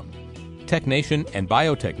technation.com. Tech Nation and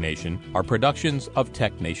Biotech Nation are productions of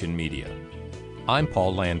Tech Nation Media. I'm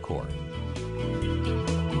Paul Landcourt.